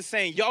what Jesus is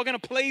saying. Y'all going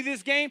to play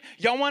this game?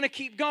 Y'all want to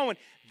keep going?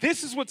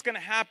 This is what's going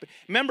to happen.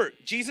 Remember,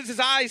 Jesus'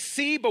 eyes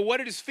see, but what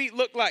did his feet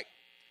look like?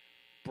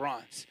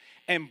 Bronze.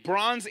 And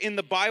bronze in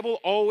the Bible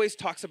always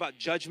talks about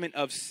judgment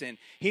of sin.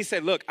 He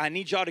said, look, I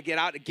need y'all to get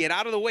out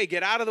of the way,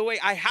 get out of the way.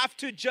 I have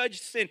to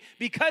judge sin.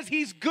 Because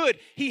he's good,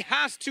 he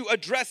has to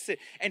address it.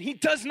 And he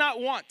does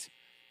not want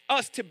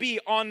us to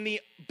be on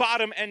the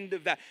bottom end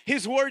of that.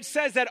 His word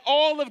says that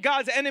all of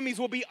God's enemies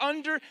will be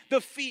under the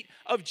feet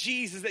of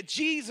Jesus, that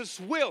Jesus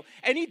will.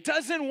 And he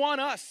doesn't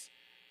want us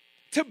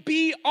to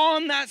be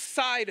on that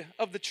side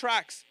of the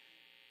tracks.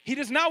 He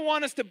does not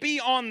want us to be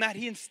on that.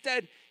 He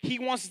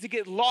wants us to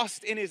get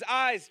lost in his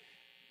eyes,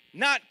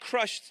 not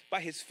crushed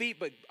by his feet,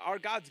 but our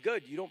God's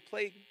good. You don't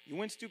play, you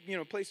win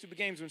stupid, play stupid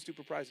games, win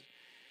stupid prizes.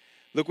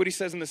 Look what he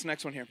says in this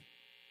next one here.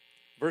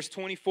 Verse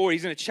 24,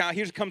 he's going to challenge.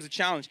 Here comes the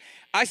challenge.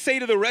 I say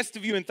to the rest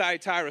of you in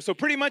Thyatira. So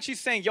pretty much he's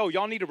saying,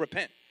 y'all need to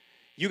repent.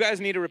 You guys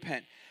need to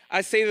repent.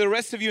 I say to the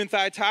rest of you in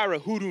Thyatira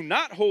who do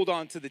not hold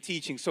on to the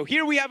teaching. So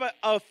here we have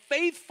a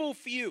faithful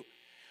few.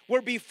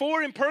 Where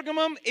before in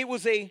Pergamum, it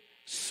was a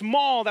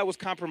small that was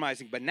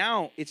compromising. But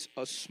now it's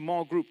a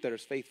small group that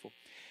is faithful.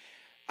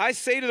 I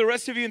say to the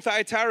rest of you in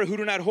Thyatira who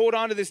do not hold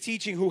on to this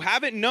teaching, who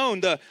haven't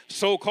known the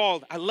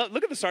so-called,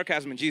 look at the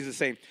sarcasm in Jesus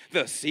saying,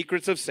 the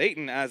secrets of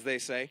Satan, as they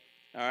say.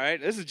 All right,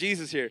 this is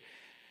Jesus here.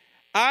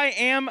 I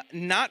am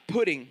not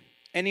putting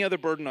any other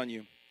burden on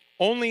you.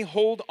 Only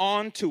hold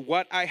on to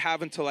what I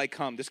have until I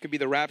come. This could be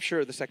the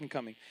rapture or the second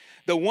coming.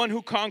 The one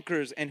who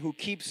conquers and who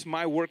keeps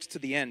my works to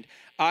the end,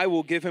 I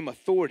will give him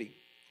authority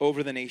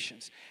over the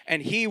nations.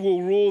 And he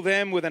will rule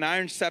them with an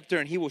iron scepter,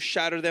 and he will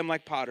shatter them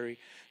like pottery.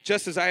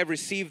 Just as I have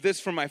received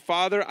this from my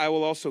Father, I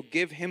will also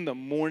give him the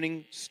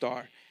morning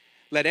star.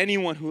 Let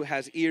anyone who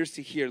has ears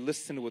to hear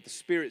listen to what the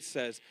Spirit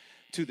says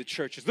to the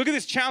churches. Look at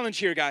this challenge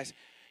here, guys.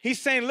 He's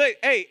saying, look,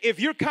 hey, if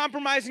you're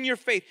compromising your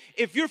faith,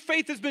 if your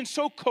faith has been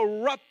so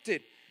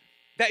corrupted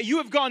that you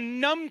have gone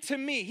numb to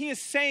me, he is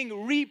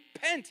saying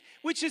repent,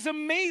 which is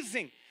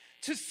amazing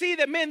to see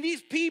that, man,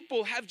 these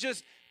people have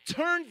just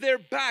turned their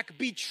back,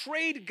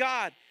 betrayed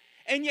God,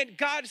 and yet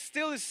God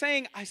still is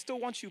saying, I still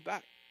want you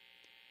back.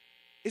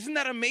 Isn't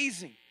that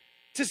amazing?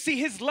 To see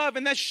his love,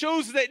 and that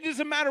shows that it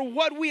doesn't matter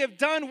what we have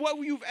done, what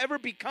you've ever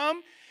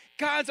become,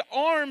 God's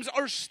arms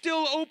are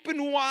still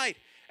open wide.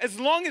 As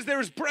long as there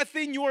is breath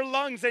in your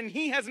lungs and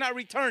he has not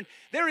returned,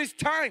 there is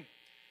time.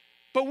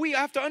 But we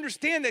have to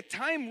understand that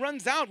time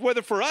runs out,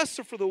 whether for us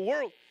or for the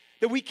world,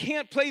 that we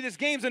can't play these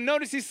games. And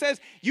notice he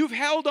says, you've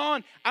held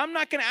on. I'm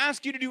not going to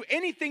ask you to do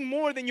anything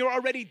more than you're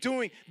already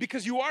doing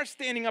because you are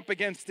standing up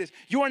against this.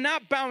 You are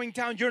not bowing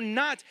down. You're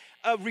not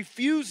you're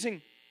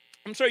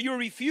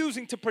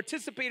refusing to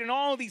participate in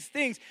all these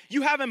things.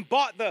 You haven't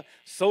bought the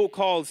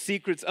so-called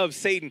secrets of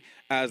Satan,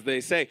 as they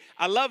say.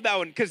 I love that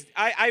one because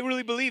I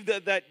really believe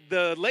that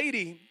the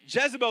lady,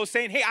 Jezebel, is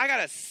saying, hey, I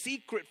got a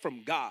secret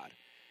from God.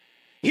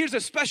 Here's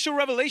a special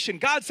revelation.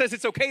 God says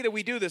it's okay that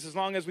we do this as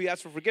long as we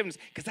ask for forgiveness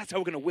because that's how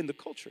we're going to win the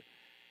culture.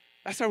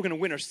 That's how we're going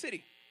to win our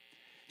city.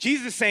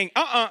 Jesus is saying,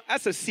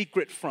 that's a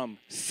secret from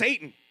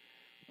Satan,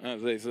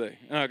 as they say.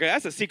 Okay,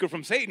 that's a secret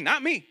from Satan,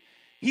 not me.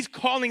 He's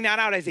calling that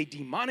out as a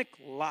demonic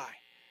lie.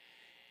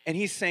 And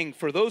he's saying,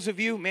 for those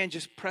of you, man,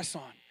 just press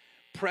on,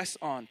 press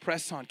on,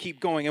 press on, keep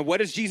going. And what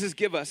does Jesus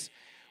give us?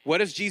 What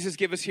does Jesus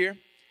give us here?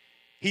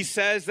 He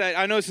says that,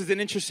 I know this is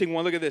an interesting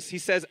one. Look at this. He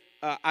says,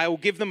 I will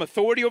give them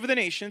authority over the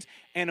nations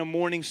and a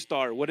morning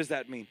star. What does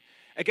that mean?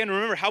 Again,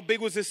 remember, how big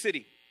was this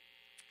city?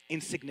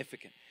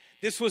 Insignificant.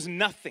 This was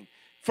nothing.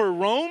 For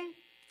Rome,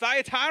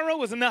 Thyatira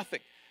was nothing.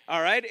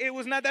 All right? It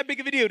was not that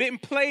big of a deal. It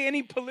didn't play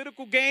any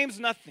political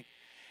games, nothing.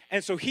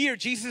 And so here,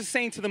 Jesus is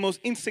saying to the most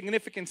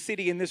insignificant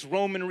city in this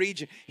Roman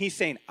region, he's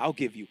saying, I'll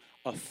give you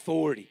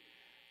authority,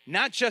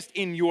 not just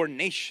in your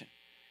nation.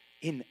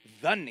 in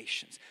the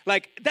nations.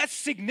 Like, that's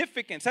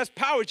significance. That's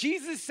power.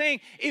 Jesus is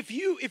saying, if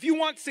you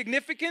want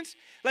significance,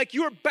 like,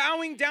 you're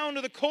bowing down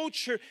to the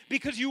culture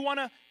because you want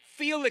to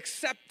feel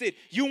accepted.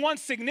 You want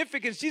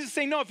significance. Jesus is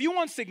saying, no, if you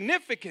want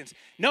significance,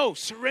 no,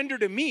 surrender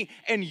to me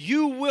and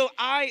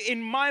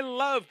in my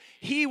love,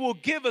 he will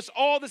give us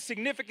all the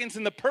significance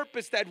and the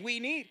purpose that we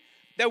need,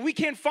 that we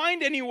can't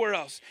find anywhere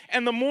else.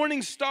 And the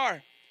morning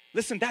star,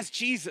 listen, that's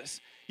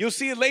Jesus. You'll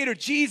see it later.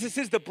 Jesus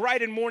is the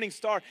bright and morning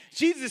star.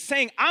 Jesus is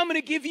saying, I'm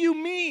going to give you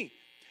me.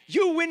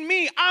 You win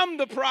me. I'm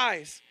the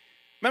prize.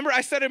 Remember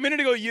I said a minute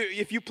ago,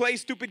 if you play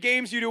stupid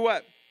games, you do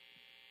what?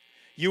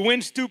 You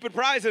win stupid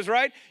prizes,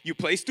 right? You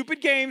play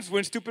stupid games,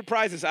 win stupid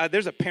prizes.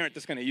 There's a parent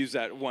that's going to use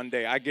that one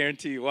day. I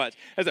guarantee you, watch.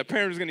 There's a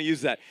parent who's going to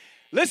use that.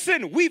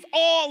 Listen, we've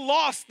all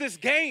lost this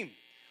game.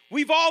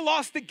 We've all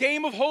lost the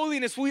game of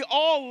holiness. We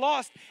all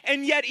lost.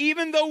 And yet,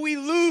 even though we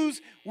lose,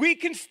 we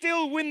can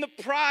still win the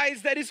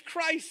prize that is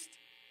Christ.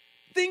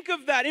 Think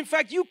of that. In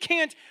fact, you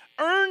can't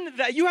earn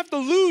that. You have to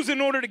lose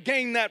in order to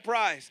gain that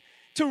prize.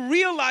 To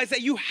realize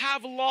that you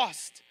have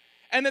lost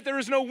and that there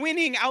is no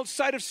winning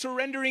outside of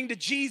surrendering to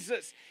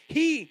Jesus.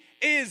 He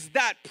is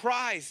that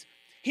prize.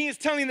 He is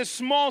telling the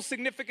small,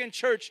 significant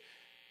church,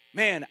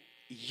 man,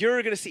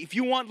 you're going to see. If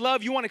you want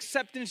love, you want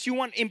acceptance, you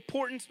want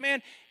importance,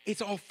 man,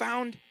 it's all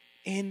found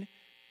in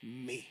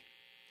me.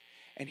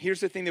 And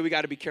here's the thing that we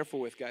got to be careful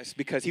with, guys,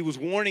 because he was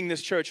warning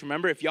this church.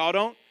 Remember, if y'all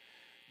don't,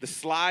 the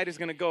slide is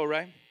going to go,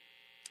 right?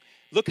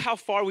 Look how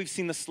far we've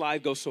seen the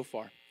slide go so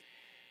far.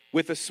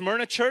 With the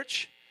Smyrna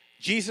church,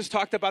 Jesus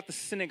talked about the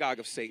synagogue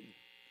of Satan.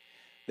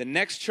 The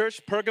next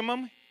church,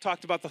 Pergamum,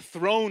 talked about the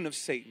throne of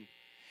Satan.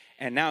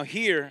 And now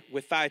here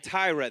with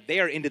Thyatira, they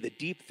are into the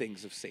deep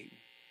things of Satan.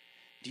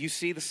 Do you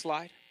see the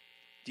slide?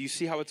 Do you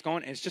see how it's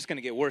going? And it's just going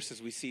to get worse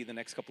as we see the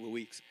next couple of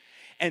weeks.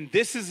 And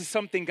this is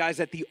something, guys,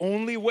 that the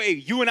only way,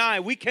 you and I,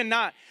 we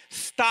cannot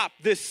stop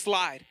this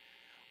slide.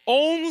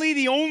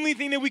 The only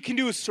thing that we can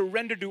do is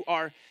surrender to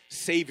our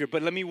Savior.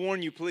 But let me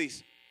warn you,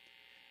 please,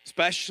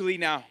 especially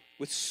now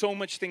with so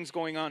much things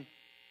going on.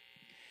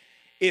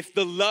 If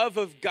the love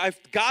of God,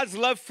 if God's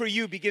love for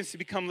you begins to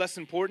become less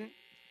important,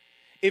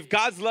 if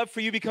God's love for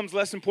you becomes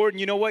less important,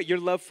 you know what? Your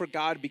love for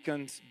God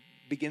begins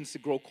to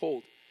grow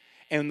cold.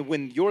 And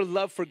when your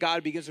love for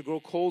God begins to grow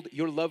cold,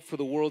 your love for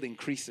the world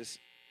increases.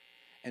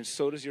 And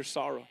so does your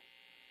sorrow.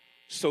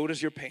 So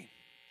does your pain.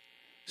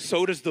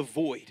 So does the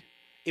void.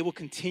 It will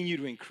continue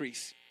to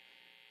increase.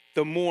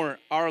 The more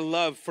our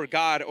love for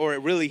God, or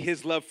really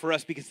his love for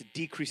us, begins to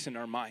decrease in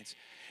our minds.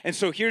 And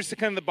so here's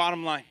the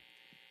bottom line.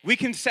 We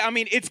can say,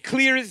 it's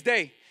clear as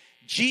day.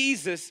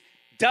 Jesus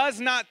does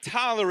not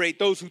tolerate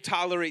those who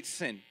tolerate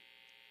sin.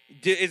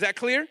 Is that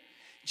clear?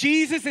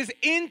 Jesus is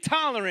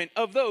intolerant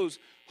of those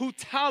who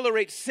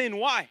tolerate sin.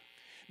 Why?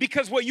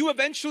 Because what you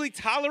eventually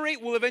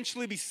tolerate will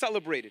eventually be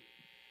celebrated.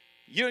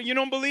 You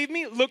don't believe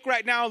me? Look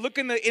right now. Look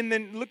in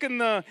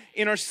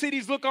our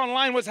cities. Look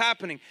online. What's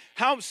happening?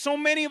 How so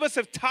many of us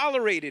have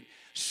tolerated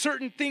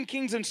certain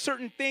thinkings and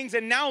certain things,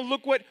 and now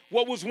look what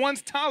was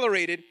once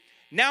tolerated.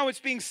 Now it's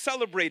being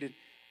celebrated,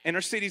 and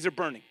our cities are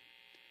burning.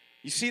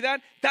 You see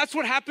that? That's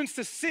what happens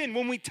to sin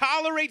when we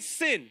tolerate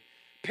sin.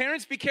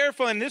 Parents, be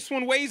careful, and this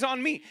one weighs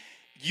on me.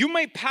 You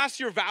may pass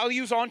your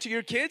values on to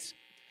your kids,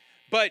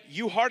 but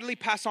you hardly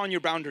pass on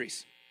your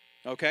boundaries.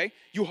 Okay?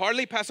 You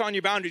hardly pass on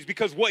your boundaries,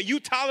 because what you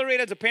tolerate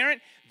as a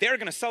parent, they're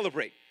going to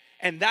celebrate.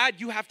 And that,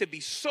 you have to be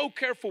so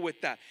careful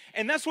with that.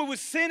 And that's what with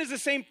sin is the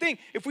same thing.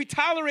 If we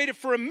tolerate it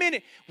for a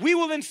minute, we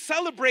will then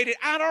celebrate it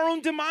at our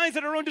own demise,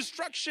 at our own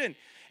destruction.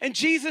 And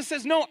Jesus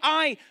says, no,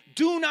 I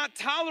do not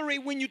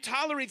tolerate when you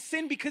tolerate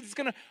sin, because it's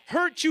going to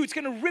hurt you. It's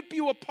going to rip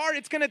you apart.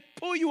 It's going to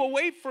pull you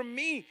away from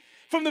me,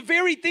 from the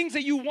very things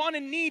that you want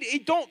and need.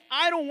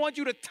 I don't want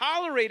you to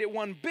tolerate it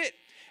one bit.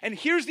 And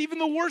here's even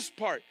the worst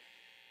part.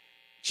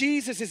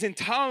 Jesus is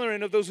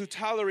intolerant of those who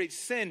tolerate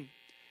sin,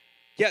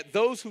 yet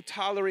those who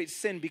tolerate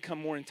sin become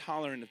more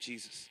intolerant of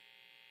Jesus.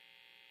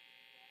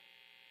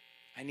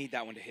 I need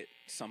that one to hit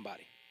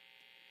somebody.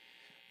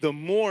 The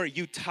more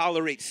you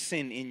tolerate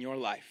sin in your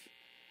life,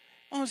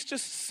 it's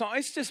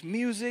just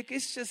music,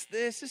 it's just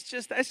this,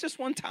 it's just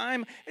one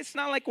time. It's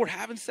not like we're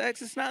having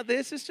sex, it's not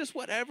this, it's just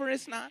whatever,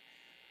 it's not.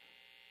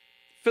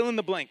 Fill in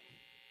the blank.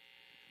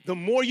 The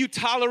more you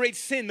tolerate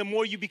sin, the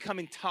more you become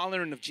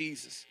intolerant of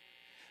Jesus.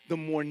 The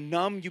more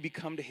numb you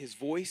become to his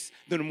voice,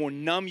 the more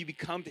numb you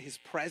become to his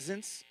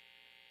presence.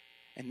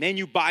 And then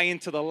you buy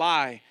into the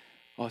lie.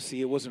 Oh,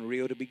 see, it wasn't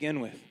real to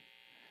begin with.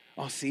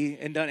 Oh, see,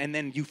 and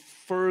then you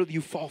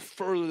fall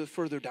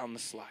further down the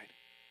slide.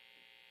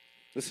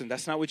 Listen,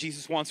 that's not what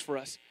Jesus wants for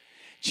us.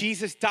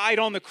 Jesus died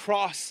on the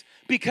cross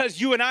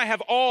because you and I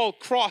have all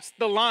crossed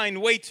the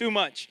line way too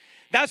much.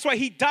 That's why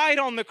he died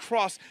on the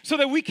cross, so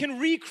that we can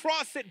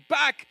recross it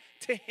back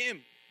to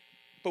him.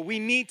 But we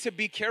need to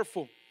be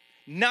careful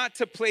not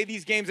to play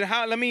these games. And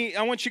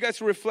I want you guys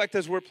to reflect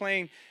as we're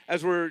playing,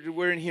 as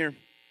we're in here.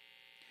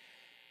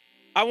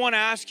 I want to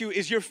ask you,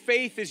 is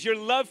your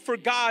love for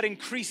God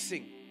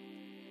increasing?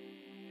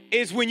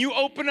 Is when you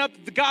open up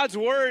God's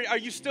word, are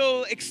you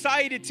still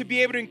excited to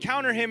be able to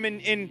encounter him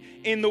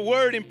in the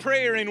word, in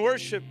prayer, in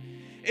worship?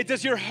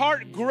 Does your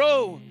heart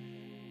grow?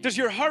 Does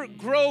your heart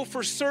grow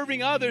for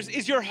serving others?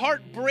 Is your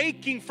heart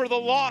breaking for the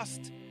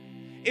lost?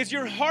 Is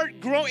your heart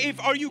growing?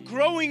 Are you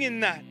growing in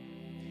that?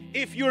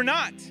 If you're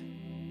not,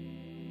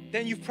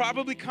 then you've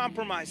probably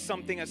compromised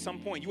something at some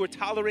point. You are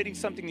tolerating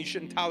something you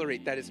shouldn't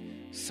tolerate. That is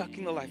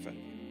sucking the life out of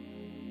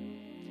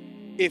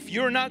you. If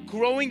you're not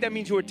growing, that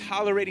means you are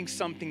tolerating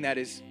something that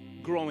is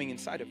growing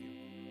inside of you.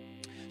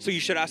 So you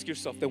should ask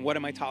yourself, then what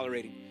am I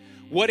tolerating?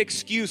 What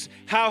excuse?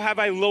 How have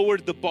I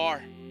lowered the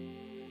bar?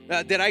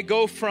 Did I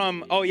go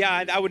from, oh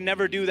yeah, I would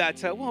never do that,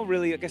 to, well,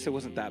 really, I guess it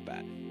wasn't that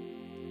bad,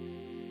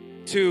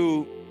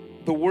 to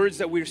the words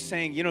that we're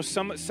saying. You know,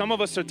 some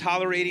of us are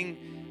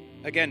tolerating,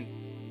 again,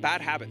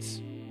 bad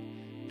habits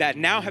that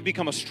now have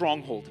become a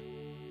stronghold.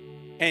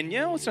 And, you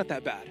know, it's not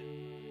that bad.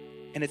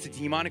 And it's a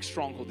demonic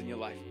stronghold in your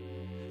life.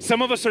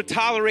 Some of us are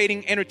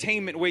tolerating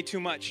entertainment way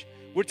too much.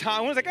 We're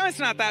like, oh, it's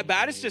not that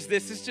bad. It's just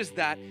this, it's just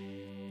that.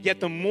 Yet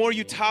the more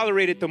you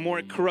tolerate it, the more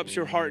it corrupts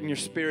your heart and your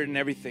spirit and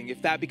everything,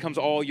 if that becomes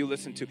all you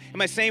listen to.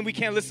 Am I saying we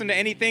can't listen to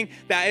anything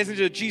that isn't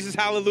a Jesus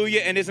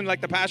hallelujah and isn't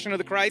like the Passion of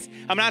the Christ?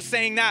 I'm not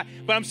saying that,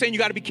 but I'm saying you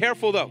got to be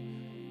careful, though,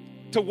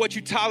 to what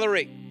you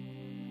tolerate.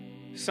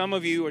 Some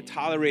of you are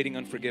tolerating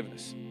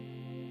unforgiveness.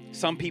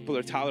 Some people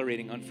are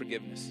tolerating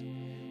unforgiveness.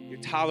 You're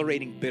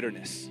tolerating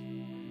bitterness.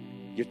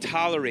 You're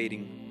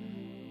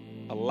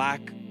tolerating a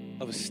lack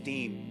of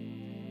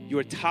esteem. You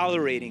are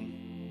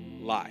tolerating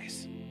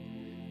lies.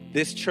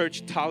 This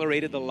church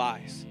tolerated the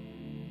lies.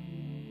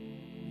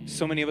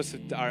 So many of us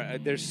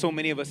there's so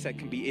many of us that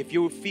can be, if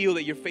you feel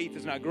that your faith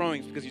is not growing,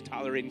 it's because you're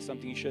tolerating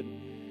something you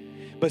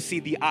shouldn't. But see,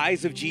 the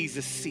eyes of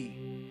Jesus see.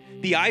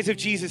 The eyes of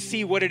Jesus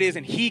see what it is,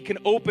 and he can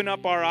open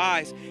up our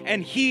eyes,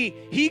 and he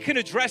can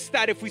address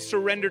that if we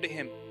surrender to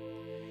him.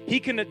 He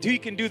can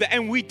do that,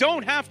 and we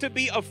don't have to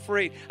be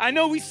afraid. I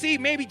know we see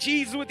maybe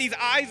Jesus with these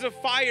eyes of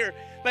fire,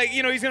 like,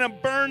 you know, he's going to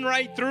burn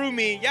right through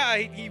me. Yeah,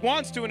 he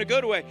wants to in a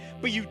good way,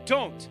 but you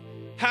don't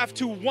have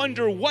to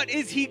wonder, what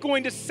is he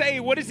going to say?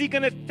 What is he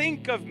going to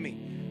think of me?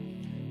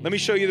 Let me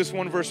show you this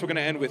one verse we're going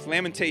to end with.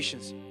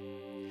 Lamentations.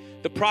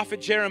 The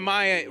prophet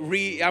Jeremiah, I'm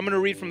going to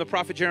read from the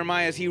prophet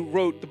Jeremiah as he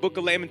wrote the book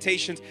of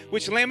Lamentations,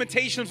 which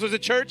Lamentations was a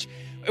church.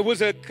 It was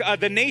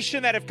the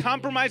nation that have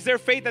compromised their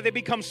faith, that they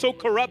become so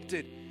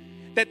corrupted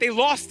that they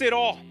lost it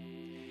all.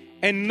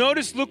 And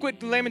notice, look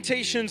what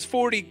Lamentations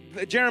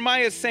 40,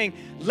 Jeremiah is saying,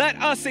 let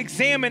us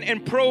examine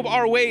and probe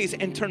our ways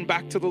and turn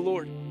back to the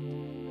Lord.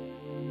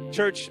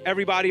 Church,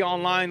 everybody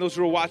online, those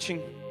who are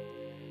watching,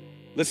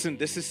 listen,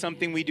 this is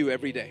something we do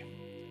every day.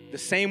 The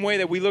same way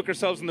that we look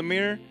ourselves in the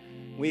mirror,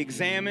 we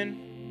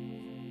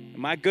examine,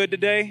 am I good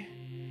today?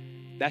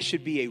 That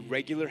should be a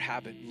regular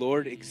habit.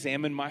 Lord,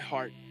 examine my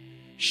heart.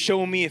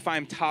 Show me if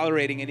I'm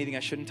tolerating anything I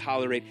shouldn't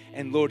tolerate.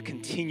 And Lord,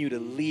 continue to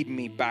lead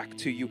me back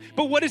to you.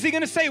 But what is he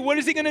going to say? What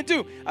is he going to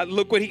do? I'm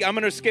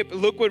going to skip.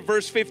 Look what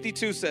verse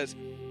 52 says.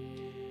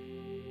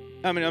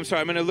 I'm going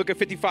to look at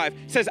 55.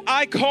 It says,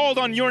 I called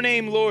on your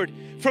name, Lord.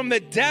 From the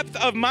depth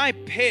of my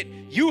pit,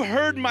 you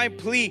heard my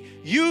plea.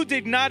 You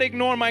did not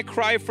ignore my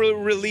cry for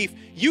relief.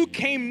 You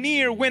came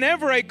near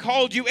whenever I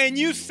called you, and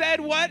you said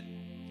what?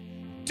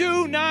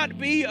 Do not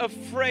be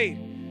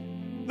afraid.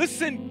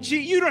 Listen,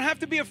 you don't have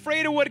to be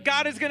afraid of what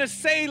God is going to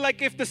say.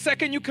 Like if the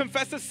second you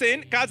confess a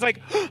sin, God's like,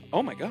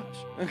 oh my gosh.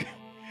 Okay.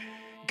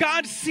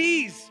 God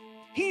sees.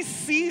 He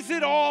sees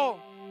it all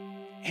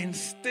and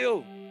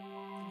still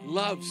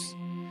loves.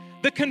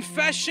 The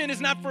confession is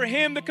not for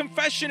him. The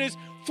confession is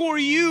for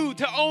you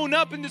to own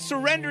up and to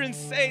surrender and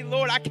say,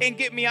 Lord, I can't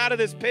get me out of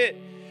this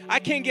pit. I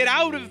can't get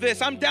out of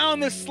this. I'm down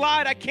this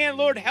slide. I can't,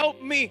 Lord,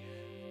 help me.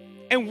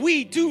 And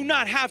we do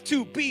not have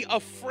to be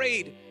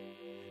afraid,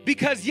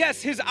 because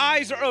yes, his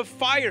eyes are of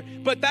fire,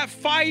 but that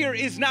fire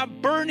is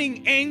not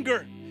burning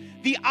anger.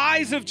 The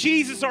eyes of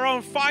Jesus are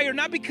on fire,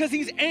 not because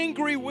he's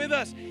angry with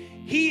us.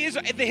 His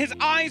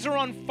eyes are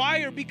on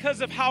fire because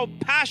of how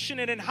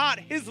passionate and hot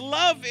his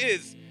love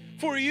is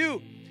for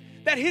you.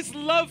 That his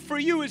love for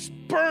you is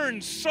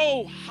burned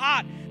so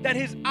hot that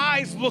his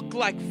eyes look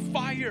like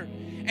fire.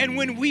 And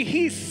when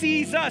he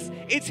sees us,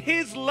 it's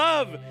his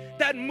love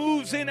that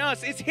moves in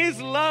us. It's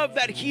his love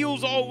that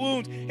heals all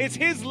wounds. It's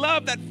his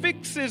love that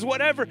fixes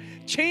whatever,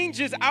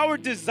 changes our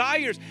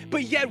desires.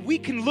 But yet we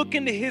can look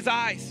into his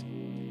eyes.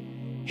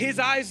 His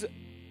eyes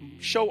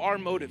show our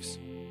motives.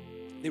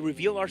 They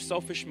reveal our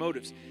selfish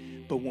motives.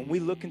 But when we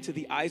look into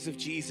the eyes of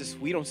Jesus,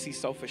 we don't see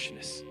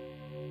selfishness.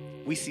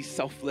 We see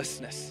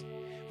selflessness.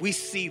 We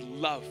see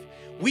love.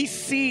 We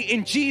see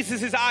in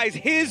Jesus' eyes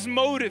his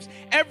motives,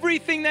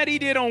 everything that he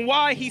did on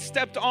why he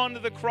stepped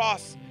onto the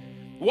cross,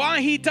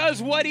 why he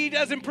does what he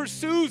does and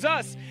pursues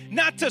us,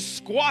 not to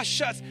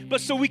squash us, but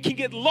so we can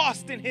get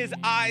lost in his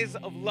eyes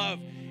of love.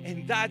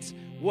 And that's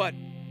what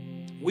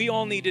we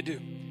all need to do,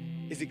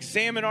 is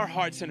examine our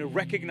hearts and to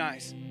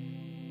recognize,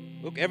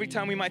 look, every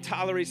time we might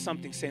tolerate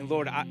something, saying,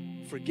 Lord,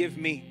 forgive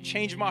me,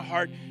 change my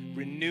heart,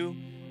 renew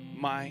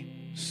my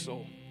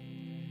soul.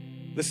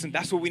 Listen,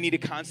 that's what we need to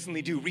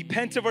constantly do.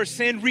 Repent of our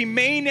sin,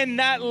 remain in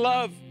that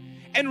love,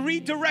 and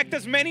redirect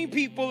as many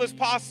people as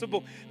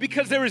possible,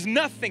 because there is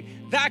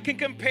nothing that can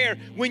compare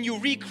when you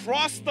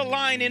recross the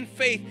line in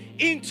faith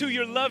into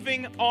your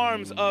loving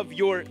arms of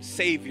your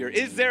Savior.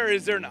 Is there or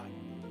is there not?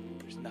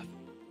 There's nothing.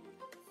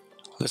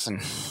 Listen,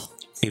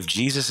 if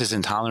Jesus is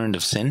intolerant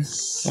of sin,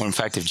 or in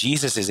fact, if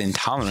Jesus is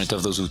intolerant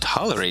of those who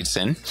tolerate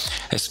sin,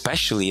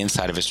 especially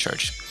inside of his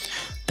church,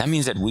 that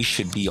means that we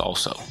should be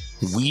also.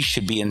 We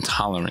should be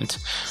intolerant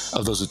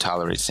of those who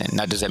tolerate sin.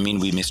 Now, does that mean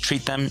we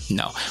mistreat them?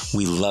 No.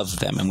 We love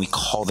them and we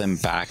call them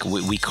back.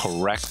 We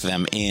correct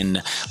them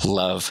in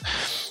love.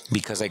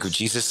 Because like what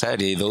Jesus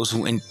said, those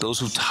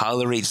who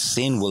tolerate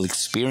sin will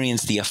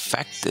experience the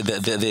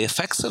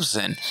effects of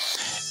sin.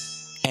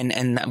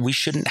 And we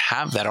shouldn't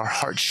have that. Our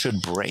hearts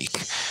should break.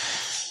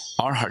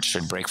 Our hearts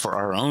should break for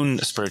our own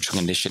spiritual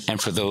condition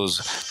and for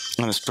those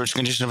in the spiritual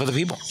condition of other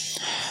people.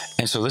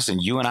 And so listen,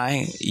 you and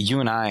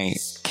I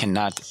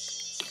cannot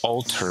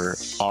alter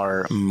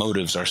our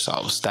motives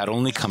ourselves. That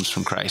only comes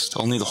from Christ.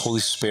 Only the Holy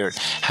Spirit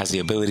has the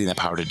ability and the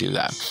power to do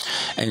that.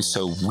 And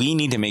so we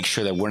need to make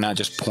sure that we're not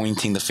just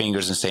pointing the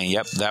fingers and saying,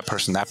 yep, that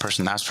person, that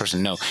person, that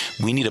person. No,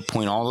 we need to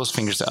point all those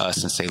fingers to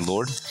us and say,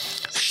 Lord,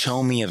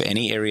 show me of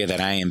any area that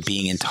I am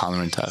being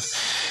intolerant of.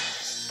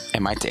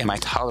 Am I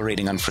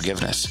tolerating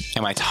unforgiveness?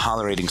 Am I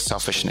tolerating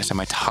selfishness? Am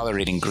I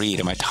tolerating greed?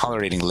 Am I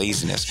tolerating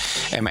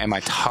laziness? Am I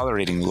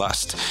tolerating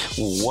lust?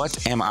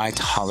 What am I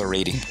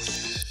tolerating?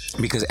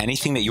 Because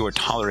anything that you are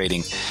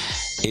tolerating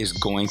is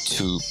going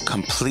to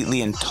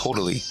completely and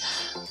totally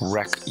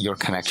wreck your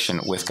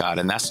connection with God.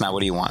 And that's not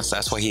what he wants.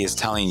 That's why he is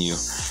telling you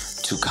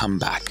to come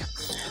back.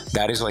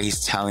 That is why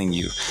he's telling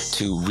you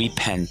to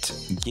repent,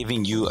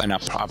 giving you an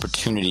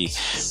opportunity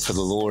for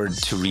the Lord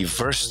to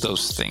reverse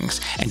those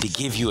things and to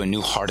give you a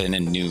new heart and a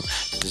new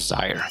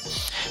desire.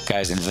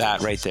 Guys, and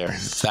that right there,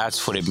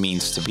 that's what it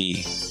means to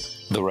be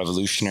the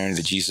revolutionary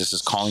that Jesus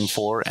is calling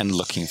for and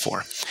looking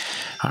for.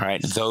 All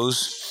right,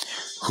 those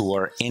who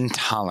are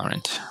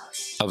intolerant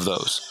of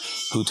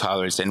those who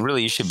tolerate sin.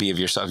 Really, you should be of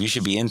yourself. You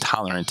should be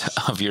intolerant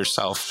of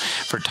yourself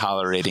for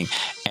tolerating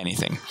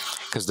anything.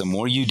 Because the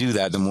more you do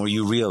that, the more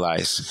you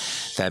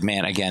realize that,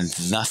 man, again,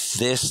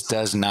 this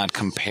does not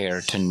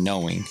compare to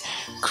knowing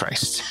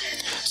Christ.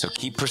 So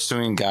keep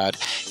pursuing God,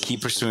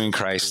 keep pursuing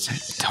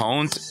Christ.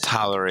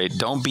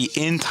 Don't be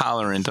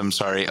intolerant,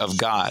 of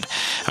God.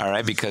 All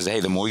right? Because, hey,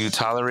 the more you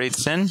tolerate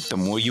sin, the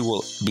more you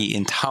will be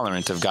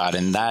intolerant of God.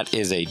 And that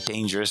is a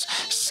dangerous,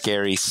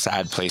 scary,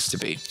 sad place to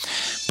be.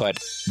 But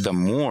the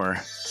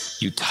more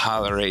you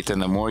tolerate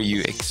and the more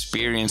you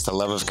experience the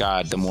love of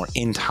God, the more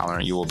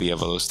intolerant you will be of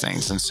those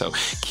things. And so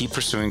keep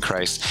pursuing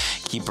Christ,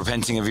 keep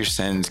repenting of your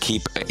sins,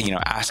 keep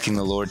asking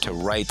the Lord to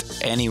right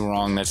any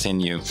wrong that's in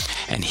you,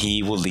 and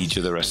he will lead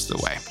you the rest of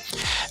the way.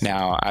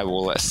 Now, I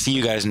will see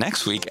you guys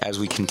next week as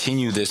we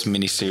continue this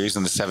mini-series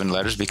on the 7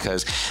 letters,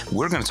 because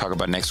we're going to talk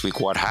about next week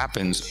what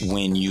happens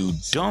when you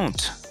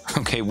don't.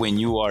 Okay, when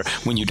you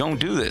don't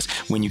do this,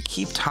 when you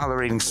keep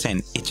tolerating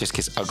sin, it just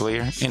gets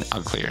uglier and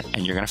uglier,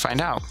 and you're going to find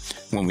out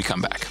when we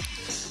come back.